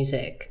see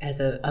music as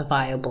a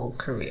viable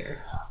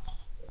career?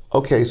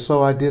 Okay,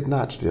 so I did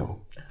not still.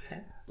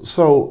 Okay.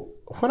 So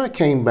when I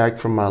came back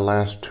from my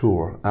last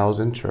tour, I was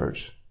in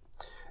church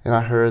and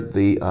I heard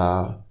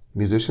the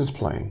musicians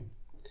playing.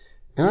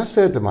 And I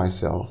said to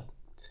myself,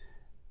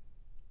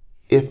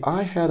 if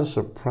I had a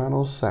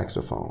soprano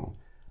saxophone,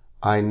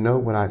 I know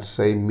what I'd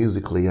say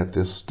musically at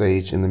this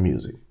stage in the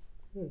music.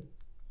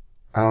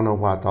 I don't know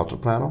why I thought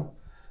soprano.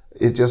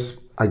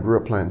 I grew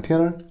up playing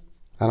tenor.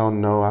 I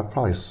don't know, I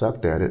probably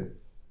sucked at it.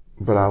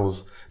 But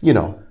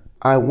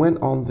I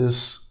went on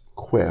this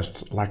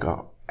quest like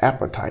a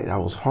appetite. I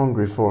was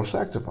hungry for a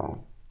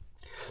saxophone.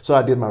 So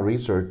I did my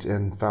research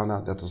and found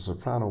out that the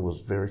soprano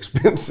was very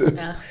expensive.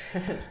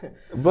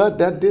 But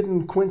that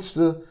didn't quench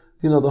the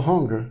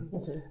hunger.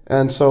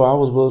 And so I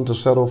was willing to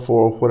settle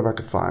for whatever I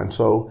could find.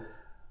 So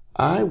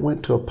I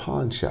went to a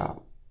pawn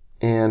shop,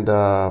 and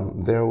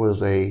there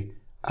was a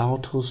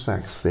alto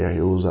sax there.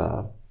 It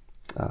was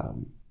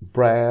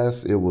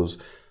brass, it was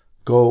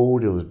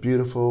gold, it was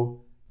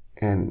beautiful.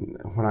 And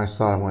when I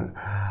saw it, I went,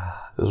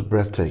 it was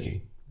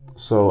breathtaking.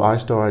 So I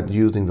started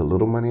using the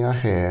little money I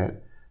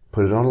had,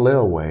 put it on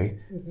layaway,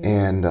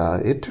 and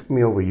it took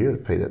me over a year to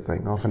pay that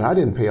thing off. And I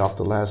didn't pay off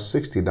the last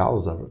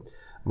 $60 of it.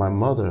 My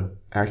mother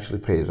actually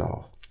paid it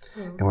off.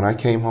 And when I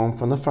came home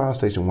from the fire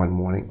station one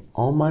morning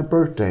on my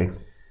birthday,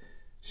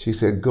 she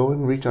said, go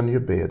and reach under your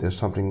bed. There's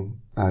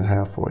something I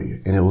have for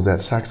you. And it was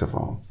that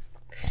saxophone.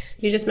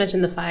 You just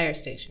mentioned the fire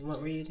station.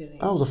 What were you doing?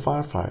 I was a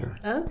firefighter.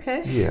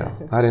 Okay. Yeah,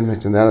 I didn't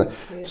mention that.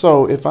 Yeah.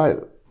 So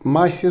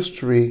my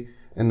history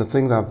and the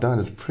things I've done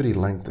is pretty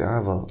lengthy. I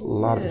have a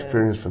lot of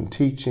experience from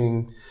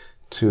teaching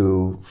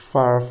to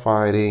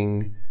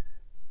firefighting.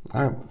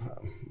 I have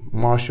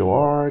martial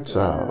arts.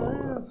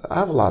 I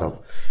have a lot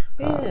of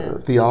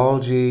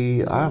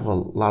theology. I have a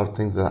lot of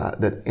things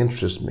that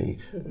interest me.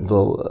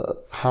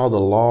 How the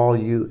law,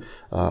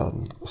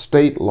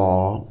 state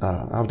law.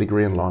 I have a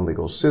degree in law and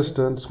legal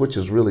assistance, which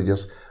is really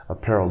just a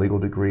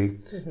paralegal degree,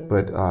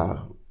 but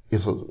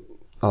it's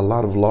a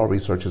lot of law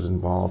research is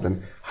involved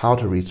in how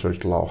to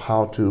research law,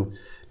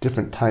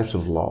 different types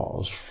of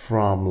laws,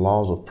 from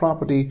laws of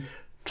property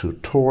to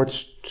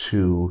torts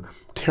to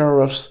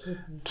tariffs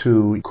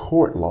to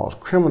court laws,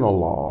 criminal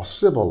law,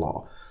 civil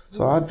law.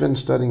 So I've been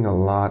studying a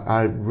lot.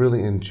 I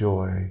really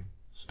enjoy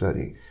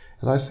studying.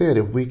 As I said,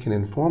 if we can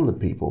inform the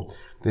people,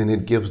 then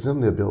it gives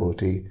them the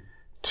ability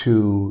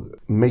to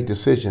make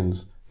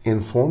decisions,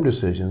 informed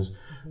decisions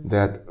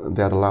that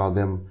allow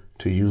them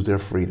to use their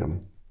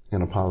freedom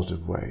in a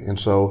positive way. And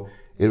so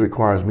it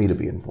requires me to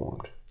be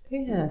informed.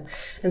 Yeah.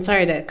 And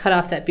sorry to cut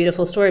off that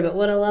beautiful story, but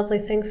what a lovely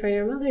thing for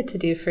your mother to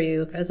do for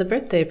you as a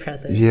birthday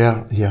present.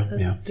 Yeah.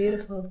 That's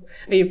beautiful.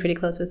 Are you pretty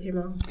close with your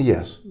mom?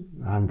 Yes.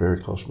 I'm very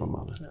close to my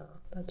mother. Oh,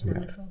 that's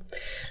wonderful.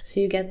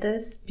 So you get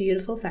this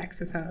beautiful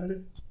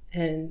saxophone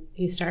and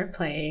you start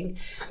playing.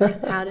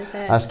 How does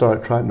that... I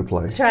started trying to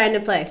play.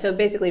 So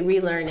basically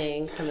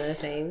relearning some of the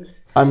things.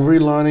 I'm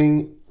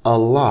relearning a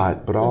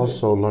lot, but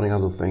also learning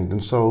other things.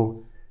 And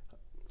so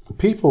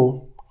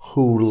people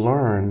who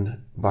learn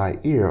by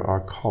ear are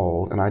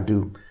called, and I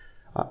do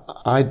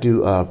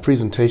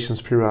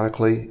presentations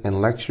periodically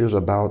and lectures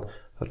about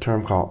a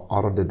term called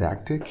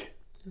autodidactic,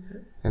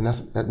 and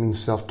that means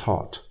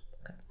self-taught.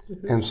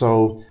 And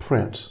so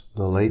Prince,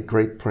 the late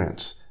great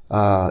Prince,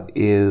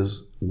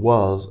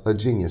 was a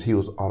genius. He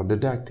was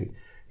autodidactic.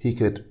 He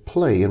could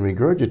play and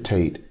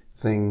regurgitate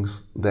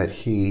things that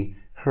he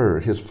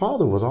heard. His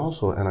father was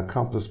also an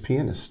accomplished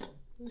pianist.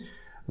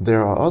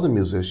 There are other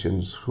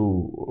musicians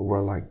who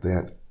were like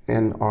that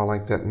and are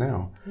like that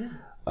now.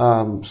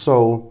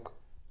 So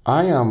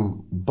I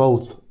am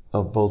both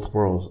of both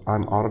worlds.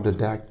 I'm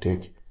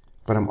autodidactic,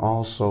 but I'm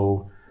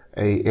also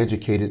a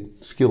educated,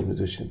 skilled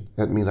musician.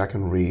 That means I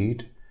can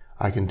read,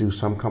 I can do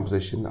some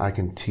composition, I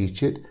can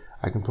teach it,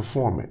 I can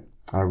perform it.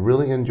 I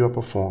really enjoy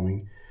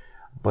performing,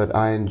 but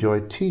I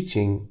enjoy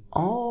teaching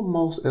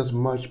almost as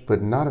much,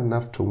 but not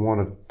enough to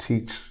want to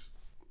teach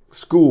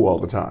school all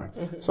the time.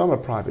 Mm-hmm. So I'm a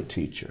private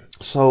teacher.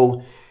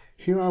 So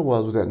here I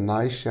was with that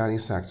nice shiny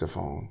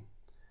saxophone,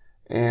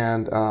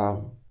 and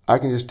I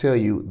can just tell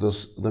you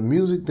the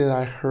music that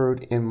I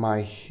heard in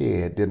my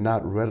head did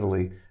not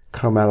readily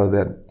come out of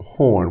that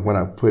horn when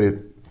I put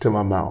it to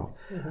my mouth.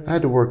 Mm-hmm. I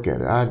had to work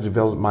at it. I had to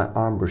develop my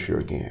embouchure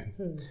again.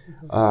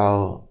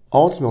 Mm-hmm.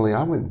 Ultimately,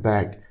 I went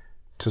back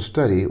to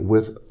study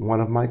with one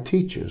of my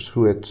teachers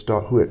who had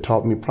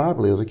taught me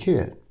privately as a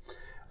kid,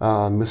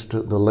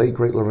 the late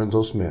great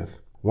Lorenzo Smith,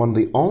 one of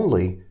the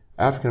only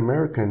African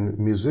American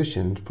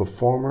musicians,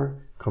 performer,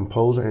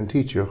 composer, and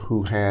teacher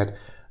who had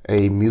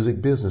a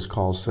music business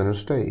called Center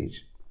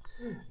Stage.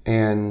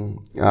 And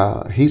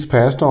he's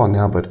passed on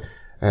now, but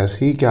as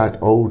he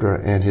got older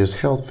and his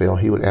health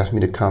failed, he would ask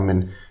me to come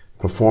and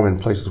perform in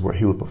places where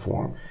he would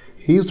perform.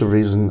 He's the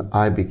reason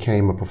I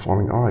became a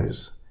performing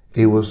artist.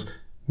 It was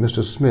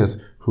Mr. Smith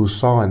who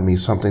saw in me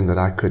something that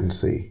I couldn't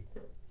see.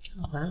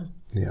 Oh, wow.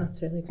 Yeah.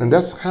 That's really great. And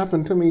that's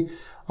happened to me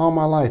all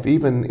my life,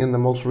 even in the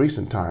most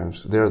recent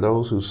times. There are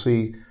those who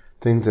see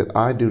things that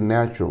I do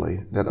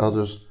naturally that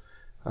others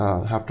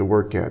have to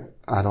work at.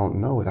 I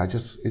don't know it.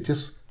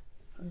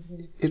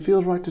 It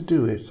feels right to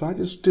do it. So I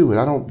just do it.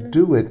 I don't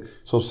do it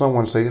so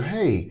someone say,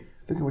 hey,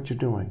 look at what you're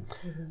doing.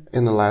 Mm-hmm.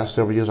 In the last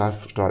several years,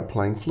 I've started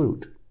playing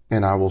flute,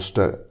 and I will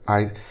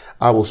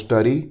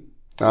study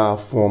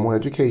formal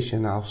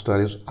education. I'll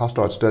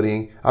start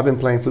studying. I've been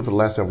playing flute for the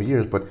last several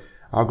years, but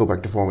I'll go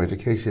back to formal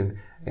education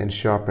and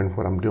sharpen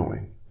what I'm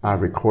doing. I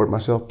record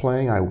myself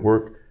playing. I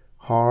work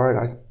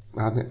hard.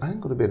 I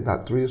didn't go to bed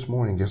about 3 this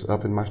morning, just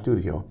up in my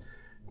studio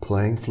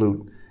playing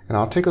flute, and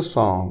I'll take a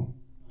song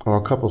or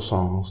a couple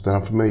songs that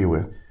I'm familiar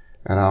with,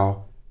 and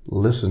I'll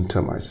listen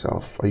to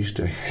myself. I used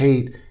to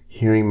hate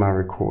hearing my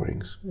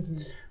recordings,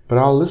 but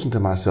I'll listen to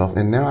myself,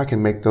 and now I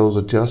can make those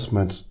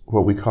adjustments,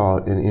 what we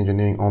call in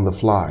engineering, on the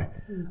fly.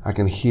 I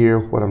can hear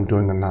what I'm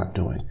doing or not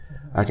doing.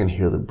 I can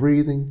hear the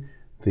breathing,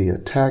 the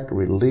attack,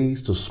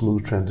 release, the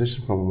smooth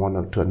transition from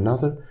one to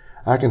another.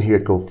 I can hear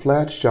it go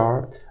flat,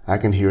 sharp. I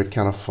can hear it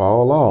kind of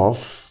fall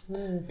off.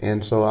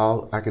 And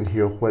so I can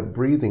hear what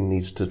breathing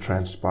needs to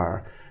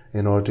transpire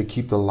in order to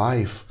keep the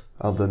life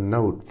of the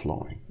note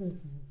flowing.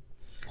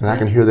 And I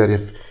can hear that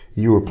if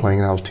you were playing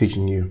and I was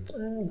teaching you.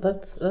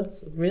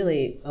 That's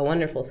really a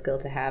wonderful skill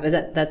to have. Is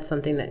that's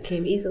something that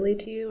came easily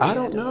to you? I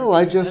don't know.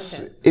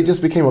 It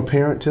just became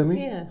apparent to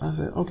me. Yeah. I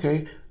said,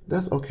 okay.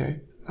 That's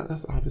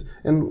obvious.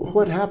 And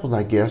what happens,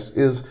 I guess,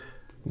 is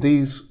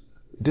these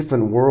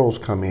different worlds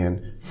come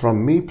in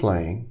from me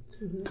playing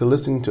to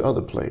listening to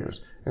other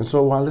players. And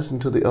so when I listen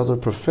to the other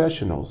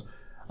professionals,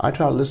 I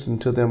try to listen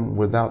to them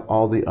without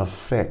all the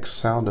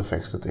sound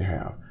effects that they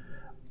have.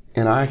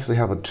 And I actually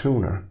have a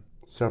tuner,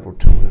 several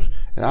tuners,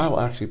 and I'll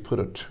actually put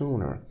a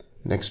tuner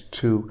next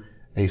to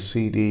a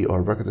CD or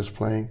a record that's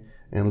playing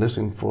and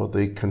listen for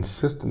the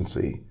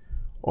consistency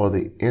or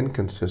the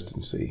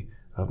inconsistency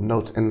of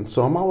notes. And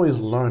so I'm always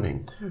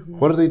learning,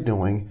 what are they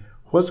doing?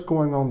 What's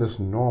going on that's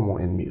normal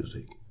in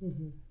music?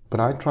 But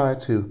I try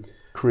to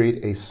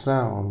create a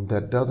sound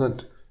that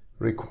doesn't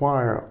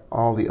require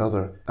all the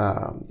other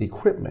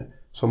equipment.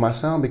 So my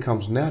sound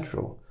becomes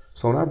natural.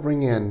 So when I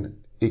bring in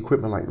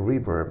equipment like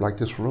reverb, like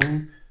this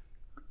room,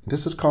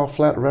 this is called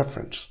flat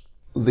reference.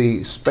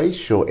 The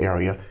spatial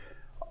area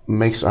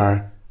makes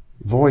our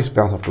voice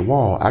bounce off the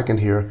wall. I can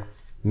hear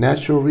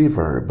natural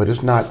reverb, but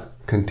it's not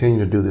continuing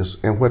to do this.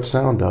 And what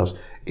sound does,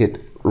 it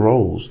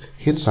rolls,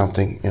 hits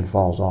something, and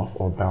falls off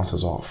or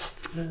bounces off.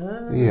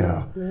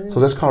 Yeah. So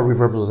that's called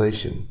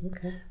reverberization.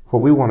 Okay.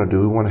 What we want to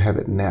do, we want to have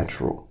it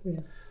natural. Yeah.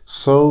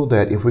 So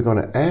that if we're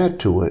going to add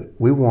to it,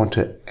 we want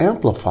to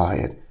amplify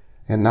it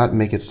and not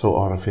make it so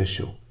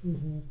artificial.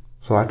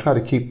 So I try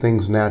to keep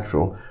things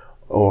natural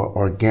or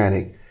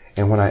organic.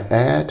 And when I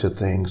add to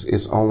things,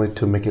 it's only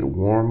to make it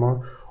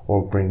warmer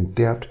or bring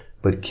depth,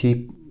 but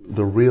keep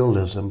the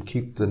realism,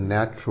 keep the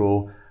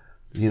natural,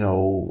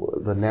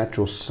 the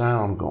natural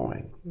sound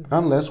going.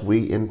 Unless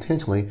we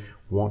intentionally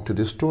want to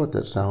distort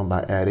that sound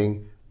by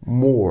adding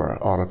more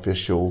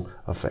artificial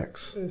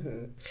effects.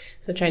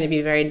 So trying to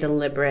be very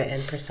deliberate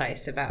and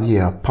precise about.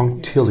 Yeah,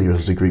 punctiliar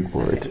is the Greek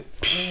word.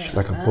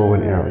 Like a bow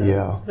and arrow,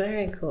 yeah.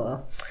 Very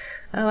cool.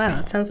 Oh wow,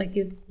 it sounds like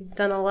you've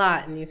done a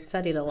lot and you've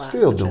studied a lot.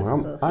 Still doing.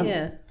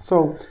 Cool.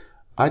 So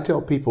I tell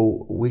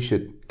people we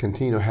should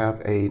continue to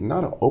have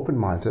not an open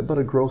mindset, but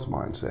a growth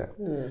mindset.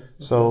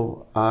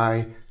 So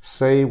I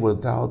say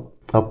without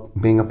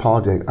being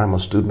apologetic, I'm a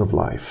student of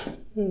life.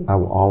 I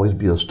will always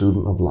be a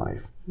student of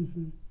life.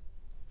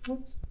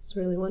 That's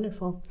really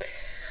wonderful.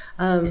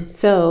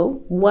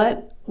 So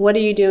what are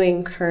you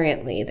doing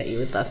currently that you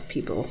would love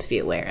people to be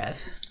aware of?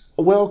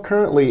 Well,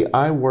 currently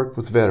I work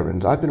with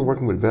veterans. I've been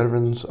working with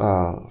veterans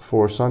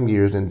for some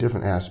years in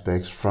different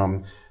aspects,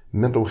 from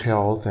mental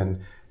health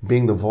and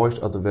being the voice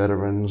of the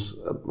veterans,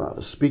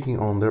 speaking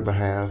on their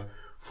behalf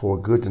for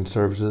goods and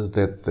services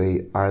that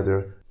they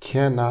either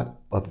cannot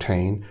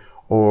obtain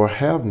or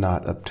have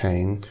not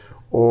obtained,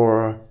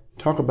 or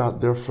talk about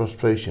their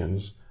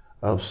frustrations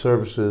of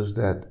services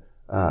that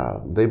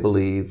they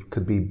believe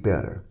could be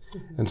better.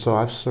 And so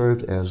I've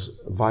served as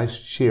vice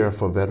chair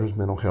for Veterans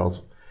Mental Health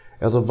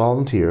as a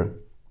volunteer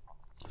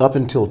up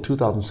until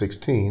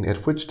 2016,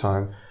 at which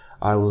time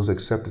I was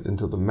accepted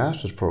into the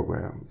master's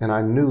program. And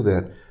I knew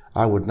that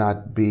I would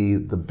not be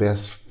the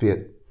best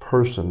fit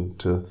person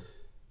to,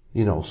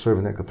 serve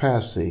in that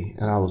capacity.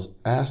 And I was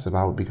asked if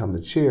I would become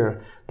the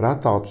chair, but I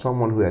thought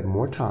someone who had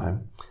more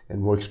time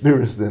and more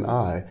experience than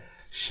I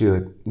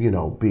should, be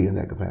in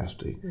that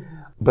capacity. Mm-hmm.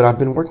 But I've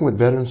been working with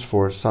veterans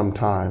for some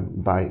time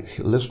by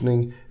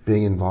listening,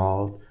 being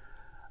involved.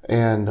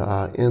 And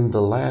in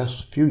the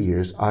last few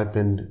years, I've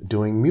been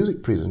doing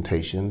music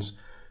presentations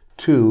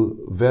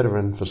to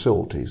veteran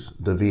facilities,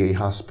 the VA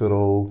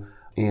hospital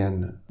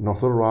in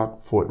North Little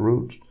Rock, Fort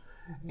Root,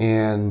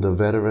 and the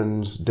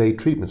Veterans Day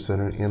Treatment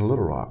Center in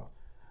Little Rock.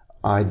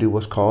 I do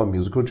what's called a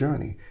musical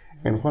journey.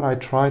 And what I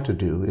try to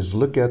do is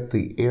look at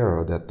the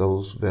era that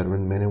those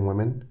veteran men and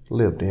women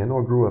lived in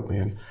or grew up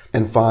in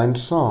and find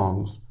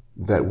songs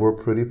that were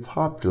pretty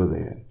popular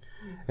then.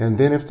 And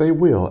then if they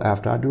will,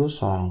 after I do a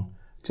song,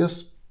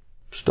 just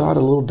start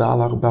a little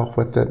dialogue about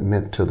what that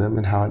meant to them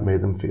and how it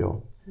made them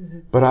feel. Mm-hmm.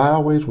 But I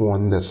always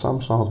warn them that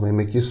some songs may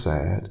make you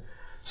sad.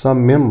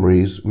 Some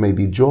memories may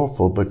be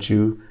joyful, but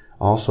you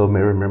also may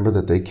remember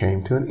that they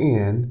came to an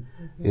end.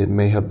 Mm-hmm. It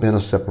may have been a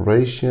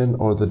separation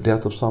or the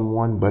death of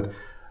someone, but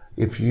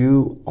if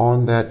you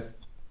on that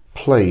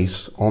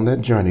place, on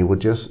that journey, would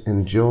just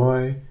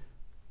enjoy,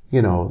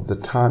 the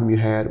time you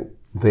had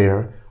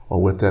there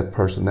or with that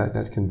person,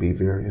 that can be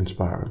very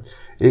inspiring.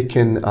 It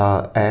can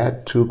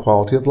add to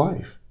quality of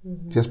life.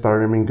 Mm-hmm. Just by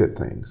remembering good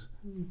things,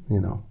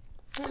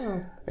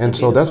 Oh, and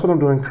so that's what I'm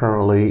doing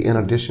currently, in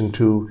addition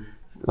to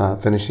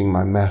finishing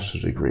my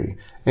master's degree.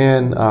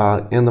 And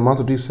in the month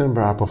of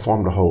December, I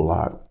performed a whole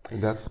lot. I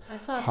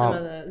saw some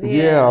of those.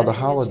 The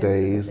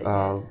holidays.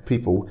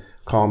 People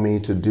call me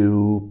to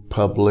do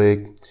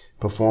public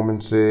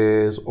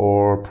performances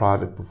or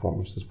private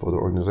performances for the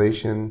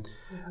organization.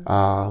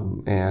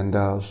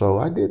 Mm-hmm. So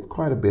I did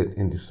quite a bit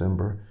in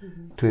December,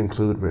 mm-hmm. to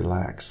include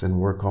relax and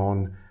work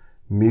on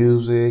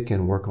music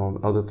and work on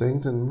other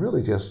things and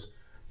really just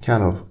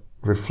kind of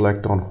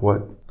reflect on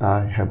what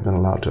I have been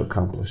allowed to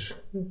accomplish.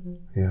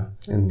 Mm-hmm. Yeah,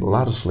 and a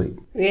lot of sleep.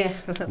 Yeah.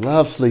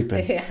 Love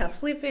sleeping. Yeah,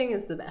 sleeping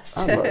is the best.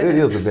 It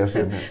is the best,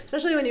 isn't it?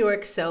 Especially when you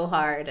work so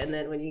hard and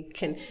then when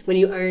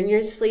you earn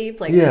your sleep,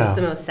 that's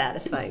the most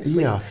satisfying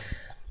sleep.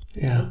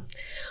 Yeah.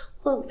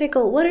 Well,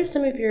 Michael, what are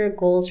some of your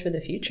goals for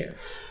the future?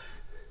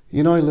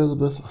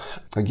 Elizabeth,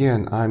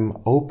 again,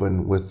 I'm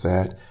open with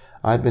that.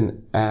 I've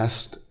been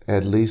asked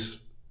at least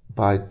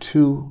by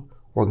 2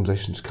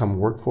 organizations to come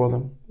work for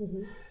them.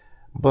 Mm-hmm.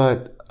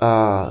 But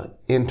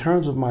in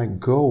terms of my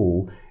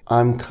goal,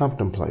 I'm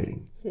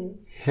contemplating,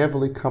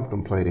 heavily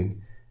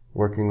contemplating,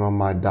 working on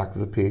my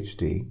doctorate of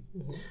PhD.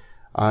 Mm-hmm.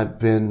 I've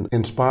been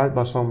inspired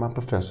by some of my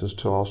professors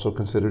to also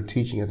consider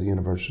teaching at the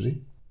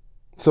university.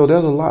 So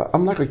there's a lot.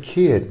 I'm like a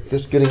kid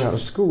just getting out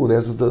of school.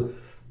 There's the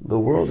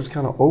world is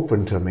kind of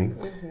open to me,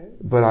 mm-hmm.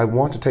 but I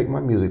want to take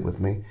my music with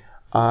me.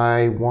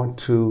 I want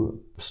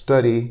to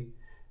study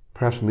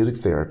perhaps music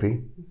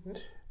therapy. Mm-hmm.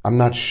 I'm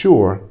not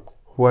sure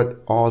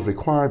what all is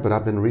required, but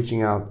I've been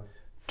reaching out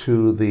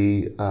to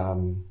the,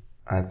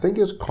 I think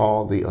it's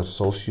called the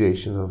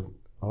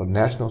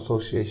National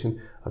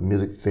Association of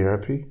Music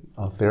Therapy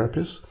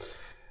Therapists.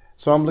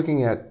 So I'm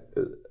looking at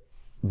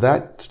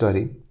that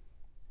study,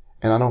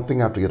 and I don't think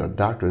I have to get a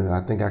doctorate, and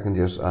I think I can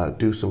just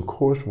do some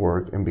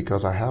coursework, and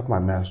because I have my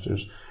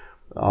master's,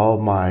 all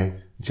my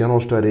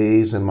general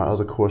studies and my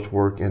other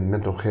coursework in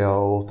mental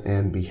health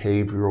and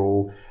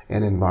behavioral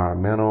and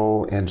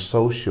environmental and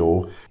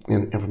social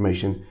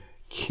information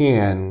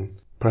can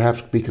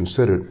perhaps be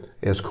considered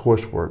as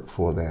coursework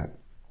for that.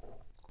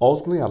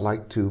 Ultimately, I'd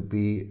like to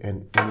be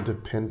an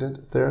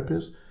independent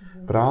therapist,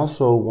 mm-hmm. but I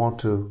also want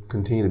to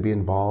continue to be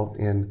involved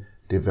in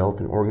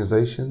developing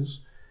organizations,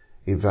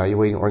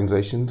 evaluating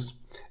organizations,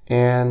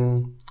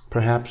 and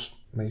perhaps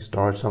may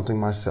start something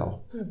myself.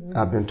 Mm-hmm.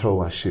 I've been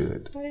told I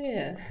should. Oh,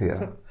 yeah.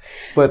 Yeah.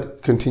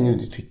 But continue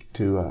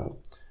to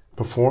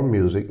perform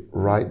music,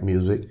 write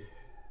music,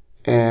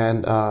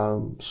 and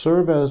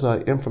serve as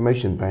an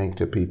information bank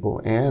to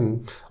people,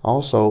 and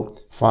also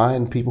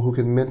find people who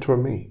can mentor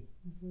me.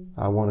 Mm-hmm.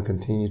 I want to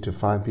continue to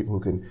find people who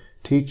can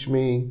teach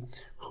me,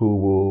 who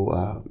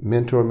will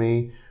mentor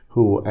me,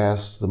 who will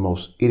ask the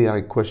most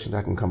idiotic questions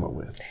I can come up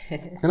with.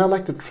 And I'd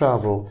like to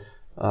travel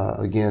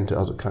again to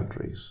other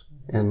countries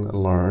and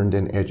learn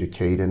and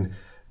educate and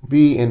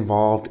be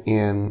involved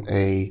in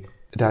a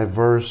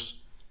diverse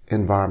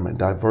environment,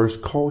 diverse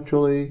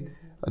culturally,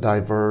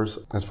 diverse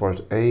as far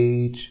as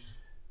age,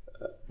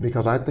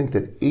 because I think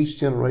that each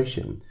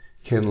generation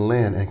can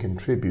lend and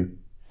contribute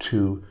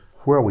to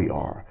where we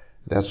are.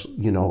 That's,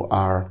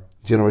 our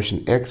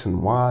generation X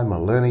and Y,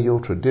 millennial,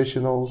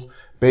 traditionals,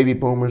 baby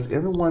boomers,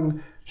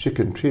 everyone should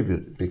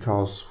contribute,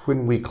 because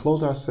when we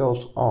close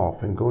ourselves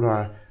off and go to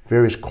our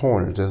various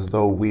corners as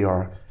though we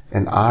are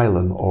an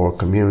island or a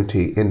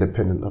community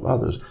independent of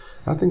others,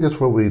 I think that's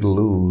where we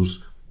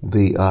lose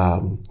the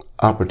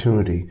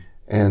opportunity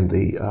and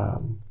the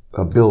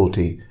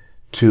ability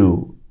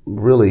to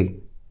really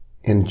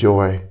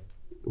enjoy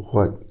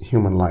what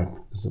human life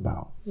is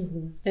about.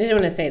 Mm-hmm. I just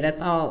want to say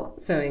that's all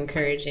so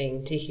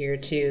encouraging to hear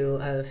too,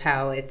 of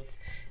how it's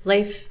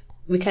life.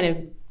 We kind of,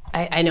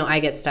 I know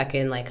I get stuck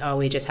in like, oh,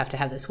 we just have to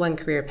have this one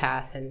career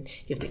path and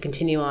you have to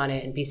continue on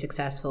it and be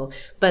successful.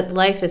 But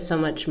life is so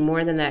much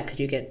more than that, because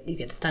you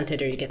get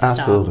stunted or you get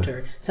Absolutely. stopped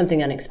or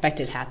something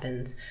unexpected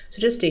happens.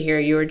 So just to hear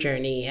your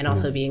journey and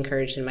also be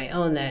encouraged in my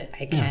own that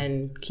I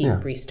can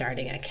keep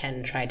restarting. I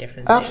can try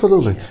different things.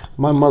 Absolutely.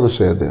 My mother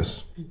said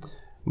this.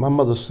 My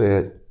mother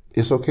said,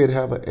 it's okay to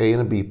have an A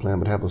and a B plan,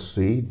 but have a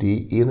C,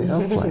 D, E, and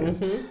an F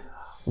plan.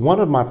 One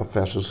of my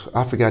professors,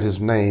 I forgot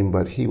his name,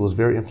 but he was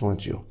very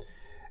influential.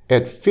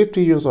 At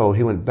 50 years old,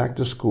 he went back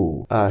to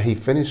school. He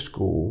finished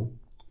school,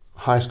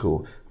 high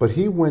school, but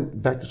he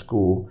went back to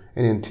school,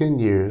 and in 10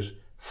 years,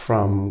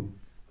 from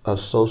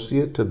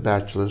associate to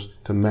bachelor's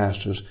to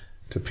master's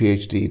to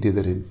PhD, did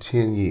that in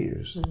 10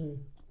 years.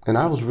 And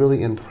I was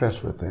really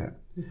impressed with that.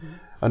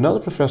 Another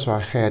professor I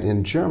had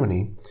in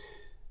Germany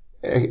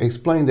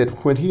explained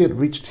that when he had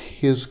reached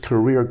his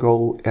career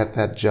goal at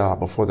that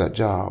job, or for that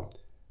job,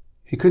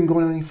 he couldn't go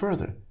any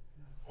further.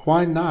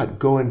 Why not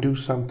go and do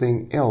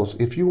something else?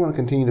 If you want to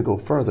continue to go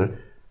further,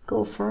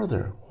 go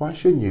further. Why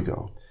shouldn't you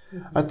go?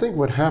 I think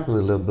what happens,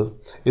 Elizabeth,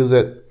 is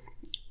that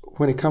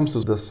when it comes to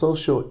the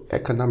social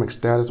economic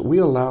status, we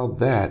allow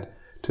that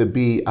to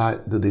be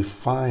the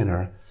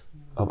definer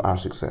of our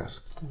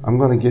success. I'm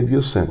going to give you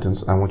a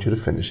sentence. I want you to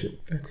finish it.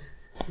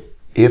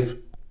 If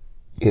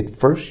at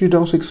first you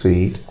don't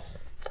succeed,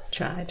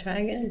 try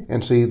again.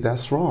 And see,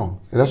 that's wrong.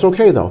 And that's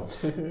okay, though.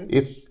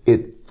 If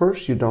at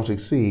first you don't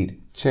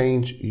succeed,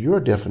 change your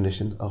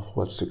definition of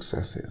what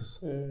success is.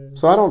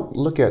 So I don't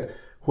look at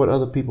what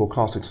other people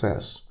call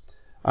success.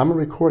 I'm a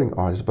recording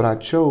artist, but I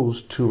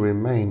chose to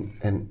remain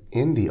an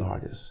indie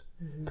artist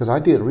because I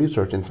did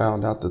research and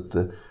found out that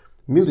the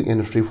music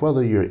industry,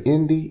 whether you're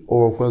indie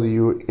or whether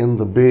you're in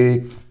the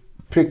big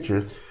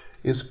picture,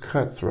 is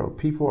cutthroat.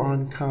 People are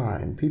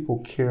unkind. People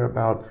care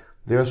about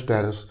their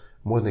status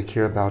more than they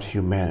care about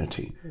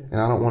humanity. And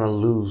I don't want to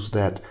lose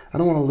that. I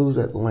don't want to lose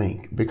that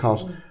link,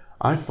 because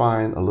I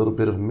find a little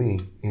bit of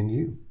me in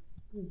you.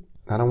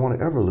 I don't want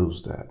to ever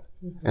lose that.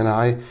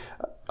 And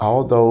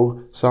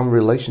although some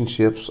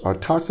relationships are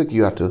toxic,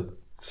 you have to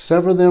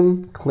sever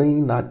them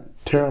clean, not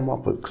tear them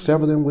up, but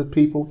sever them with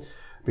people,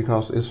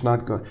 because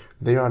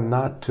they are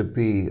not to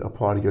be a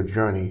part of your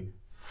journey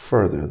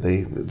further.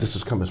 This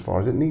has come as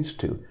far as it needs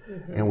to.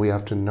 And we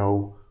have to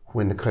know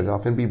when to cut it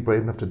off and be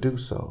brave enough to do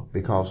so,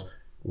 because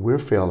we're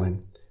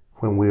failing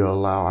when we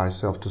allow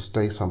ourselves to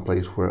stay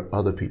someplace where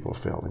other people are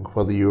failing,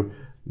 whether you're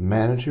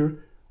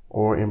manager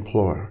or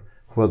employer,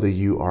 whether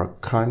you are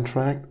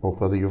contract or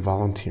whether you're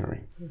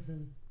volunteering.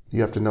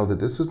 You have to know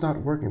that this is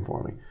not working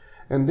for me.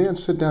 And then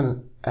sit down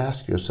and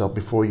ask yourself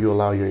before you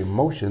allow your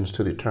emotions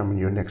to determine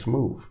your next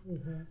move.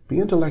 Be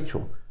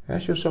intellectual.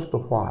 Ask yourself the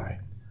why.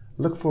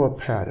 Look for a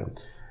pattern.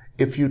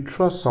 If you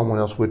trust someone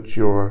else with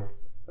your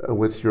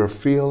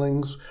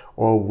feelings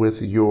or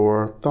with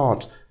your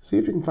thoughts, see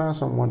if you can find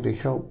someone to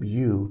help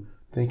you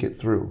think it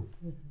through.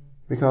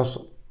 Because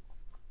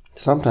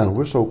sometimes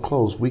we're so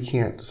close we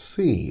can't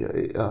see.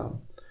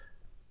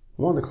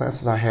 One of the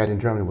classes I had in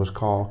Germany was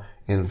called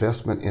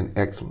Investment in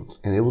Excellence,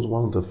 and it was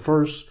one of the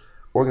first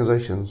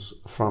organizations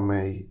from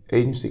an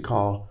agency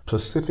called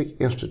Pacific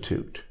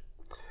Institute,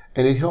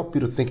 and it helped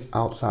you to think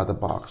outside the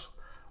box.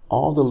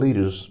 All the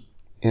leaders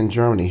in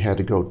Germany had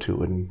to go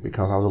to it, and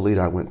because I was a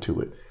leader, I went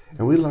to it.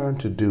 And we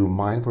learned to do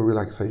mindful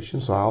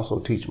relaxation, so I also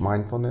teach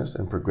mindfulness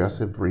and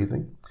progressive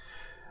breathing.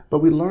 But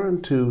we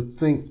learned to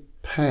think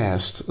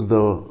past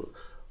the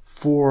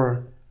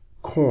four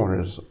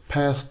corners,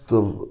 past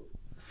the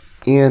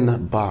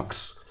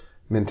in-box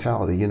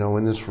mentality,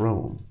 in this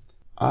room.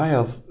 I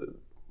have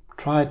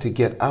tried to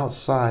get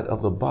outside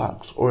of the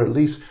box, or at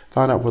least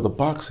find out where the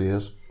box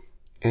is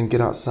and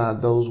get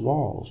outside those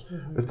walls.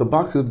 If the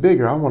box is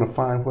bigger, I want to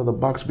find where the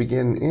box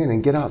begins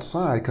and get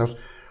outside, because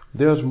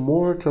there's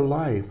more to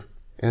life,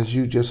 as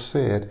you just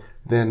said,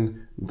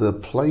 than the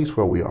place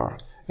where we are.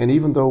 And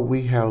even though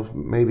we have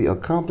maybe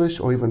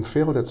accomplished or even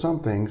failed at some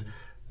things,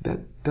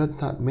 that does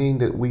not mean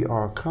that we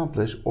are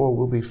accomplished or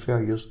will be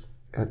failures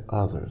at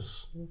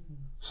others.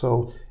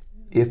 So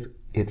if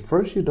at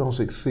first you don't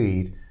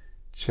succeed,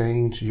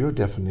 change your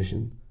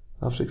definition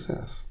of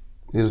success.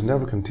 It is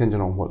never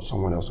contingent on what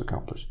someone else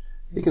accomplished.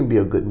 It can be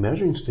a good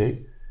measuring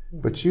stick,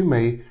 but you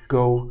may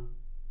go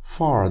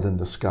farther than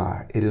the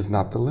sky. It is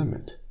not the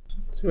limit.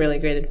 It's really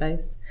great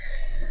advice.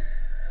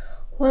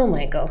 Well,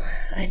 Michael,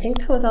 I think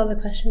that was all the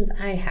questions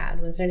I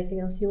had. Was there anything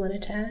else you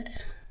wanted to add?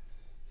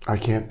 I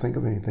can't think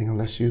of anything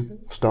unless you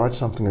start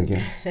something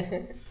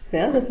again.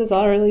 Yeah, this is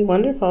all really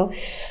wonderful.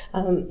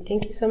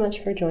 Thank you so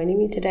much for joining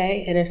me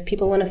today. And if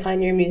people want to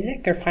find your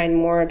music or find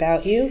more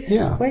about you,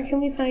 where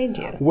can we find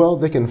you? Well,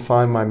 they can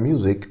find my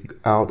music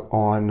out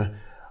on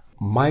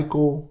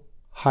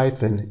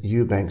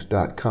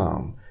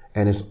michael-eubanks.com,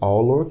 and it's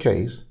all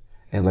lowercase.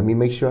 And let me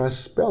make sure I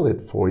spell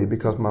it for you,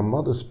 because my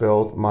mother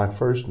spelled my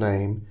first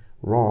name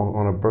wrong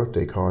on a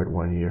birthday card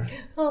one year.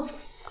 Oh.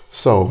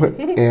 So,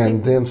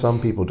 and then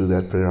some people do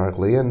that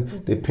periodically,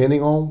 and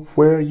depending on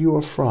where you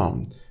are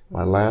from,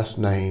 my last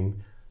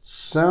name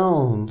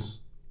sounds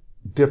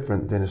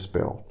different than it's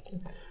spelled.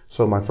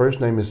 So my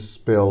first name is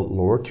spelled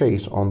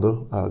lowercase on the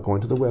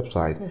going to the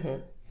website,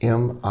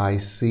 Michael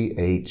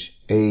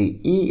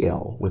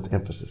with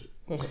emphasis,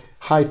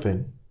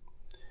 hyphen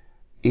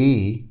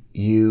EUBANKS.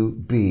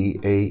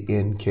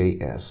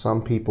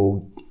 Some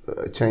people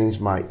changed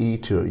my E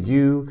to a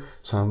U.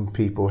 Some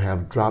people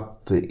have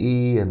dropped the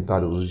E and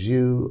thought it was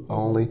U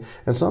only.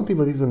 And some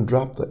people have even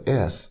dropped the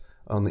S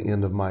on the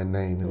end of my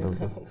name.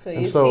 So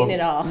you've seen it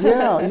all.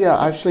 yeah,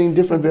 I've seen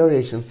different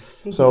variations.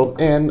 So,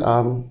 and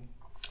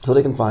so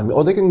they can find me,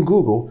 or they can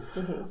Google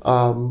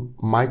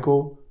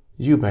Michael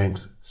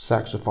Eubanks,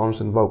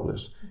 saxophonist and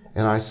vocalist.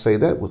 And I say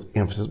that with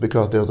emphasis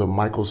because there's a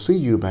Michael C.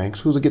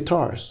 Eubanks who's a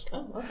guitarist,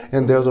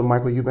 and there's a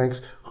Michael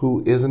Eubanks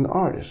who is an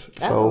artist.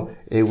 So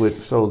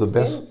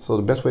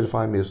the best way to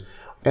find me is,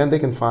 and they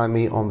can find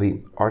me on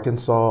the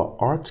Arkansas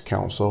Arts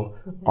Council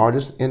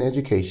Artists in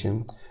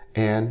Education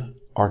and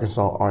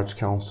Arkansas Arts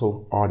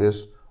Council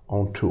Artists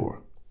on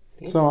Tour.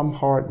 So I'm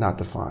hard not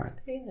to find,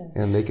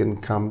 and they can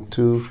come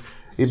to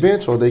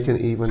events, or they can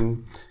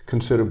even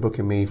consider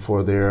booking me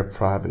for their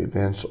private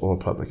events or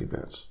public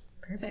events.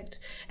 Perfect.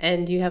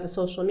 And do you have a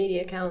social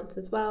media account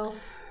as well?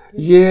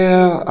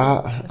 Yeah,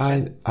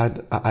 I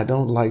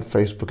don't like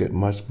Facebook as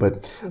much,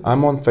 but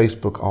I'm on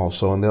Facebook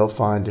also, and they'll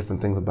find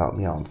different things about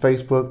me on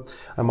Facebook.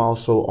 I'm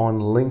also on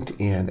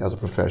LinkedIn as a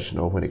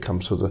professional when it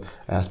comes to the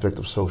aspect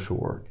of social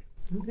work.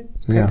 Okay.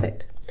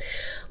 Perfect.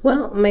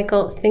 Well,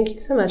 Michael, thank you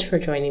so much for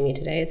joining me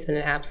today. It's been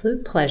an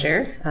absolute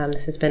pleasure.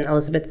 This has been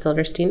Elizabeth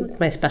Silverstein with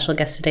my special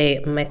guest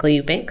today, Michael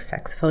Eubanks,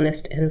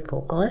 saxophonist and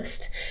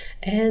vocalist.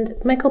 And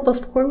Michael,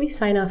 before we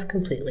sign off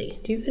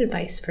completely, do you have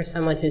advice for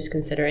someone who's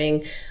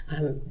considering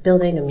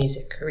building a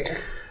music career?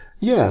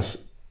 Yes.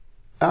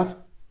 I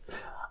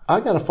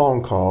got a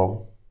phone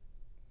call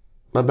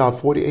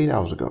about 48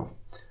 hours ago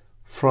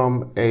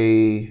from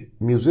a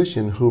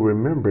musician who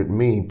remembered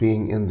me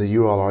being in the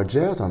ULR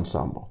Jazz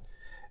Ensemble.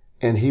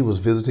 And he was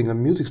visiting a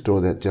music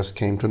store that just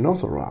came to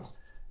North Rock.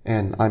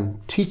 And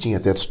I'm teaching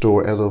at that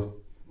store as of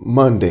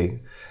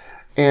Monday.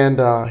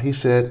 And he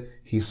said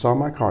he saw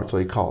my card, so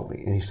he called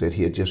me. And he said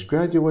he had just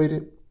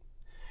graduated,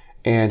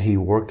 and he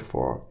worked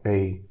for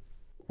a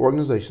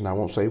organization, I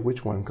won't say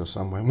which one because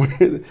someone,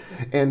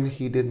 and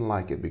he didn't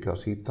like it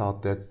because he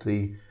thought that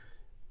the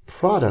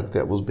product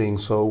that was being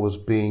sold was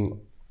being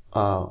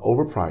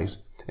overpriced.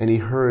 And he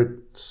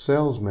heard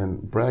salesmen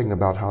bragging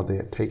about how they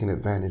had taken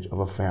advantage of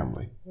a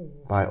family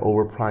by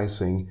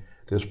overpricing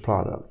this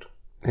product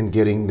and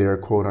getting their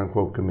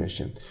quote-unquote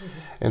commission.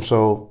 And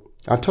so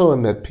I told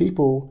him that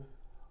people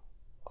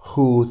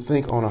who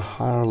think on a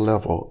higher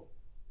level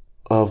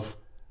of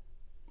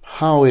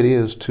how it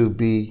is to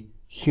be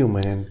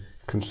human and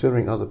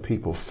considering other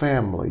people,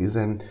 families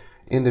and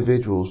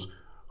individuals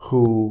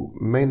who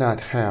may not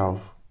have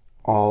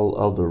all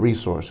of the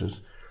resources,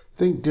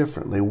 think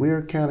differently.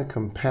 We're kind of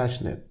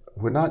compassionate.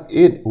 We're not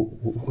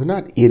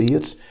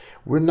idiots.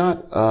 We're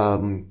not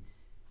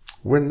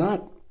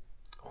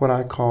what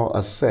I call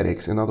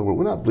ascetics. In other words,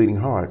 we're not bleeding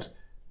hearts.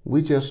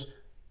 We're just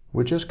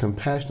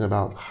compassionate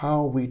about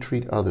how we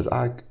treat others.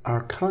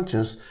 Our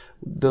conscience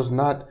does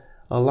not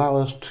allow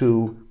us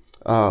to,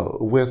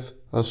 with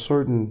a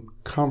certain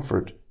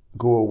comfort,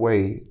 go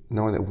away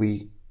knowing that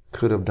we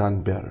could have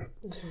done better.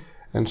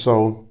 And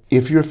so,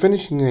 if you're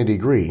finishing a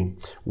degree,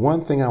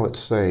 one thing I would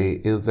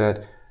say is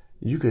that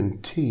you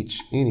can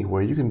teach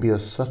anywhere. You can be a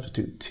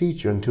substitute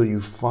teacher until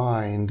you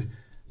find,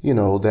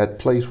 that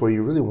place where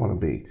you really want to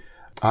be.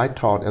 I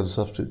taught as a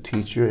substitute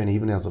teacher and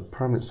even as a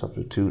permanent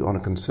substitute on a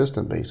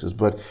consistent basis,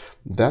 but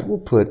that will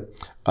put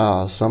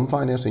some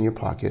finance in your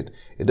pocket.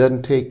 It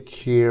doesn't take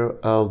care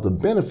of the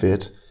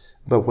benefits,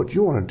 but what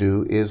you want to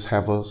do is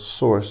have a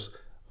source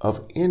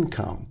of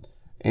income.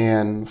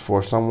 And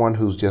for someone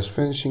who's just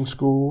finishing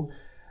school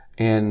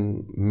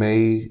and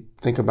may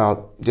think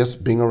about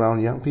just being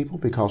around young people,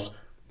 because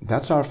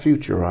that's our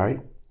future, right?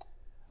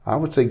 I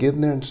would say get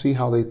in there and see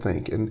how they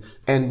think and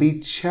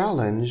be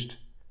challenged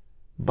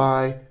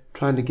by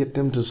trying to get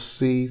them to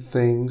see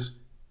things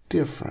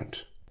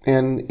different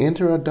and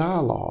enter a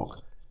dialogue,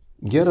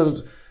 get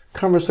a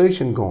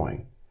conversation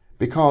going,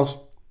 because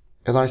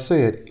as I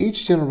said,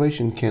 each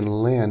generation can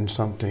lend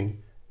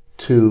something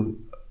to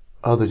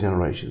other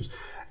generations.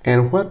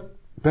 And what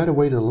better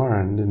way to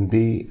learn than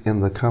be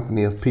in the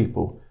company of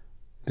people,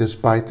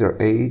 despite their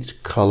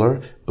age,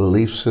 color,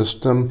 belief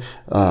system,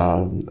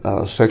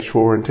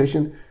 sexual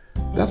orientation?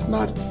 That's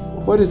not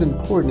what is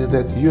important. Is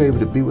that you're able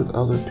to be with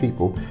other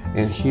people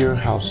and hear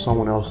how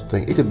someone else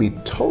thinks. It could be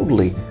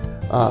totally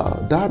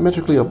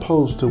diametrically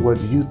opposed to what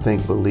you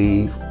think,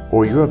 believe,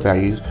 or your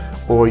values,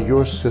 or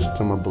your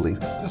system of belief.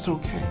 That's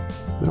okay.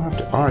 We don't have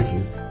to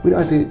argue. We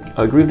don't have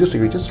to agree or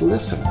disagree. Just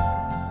listen.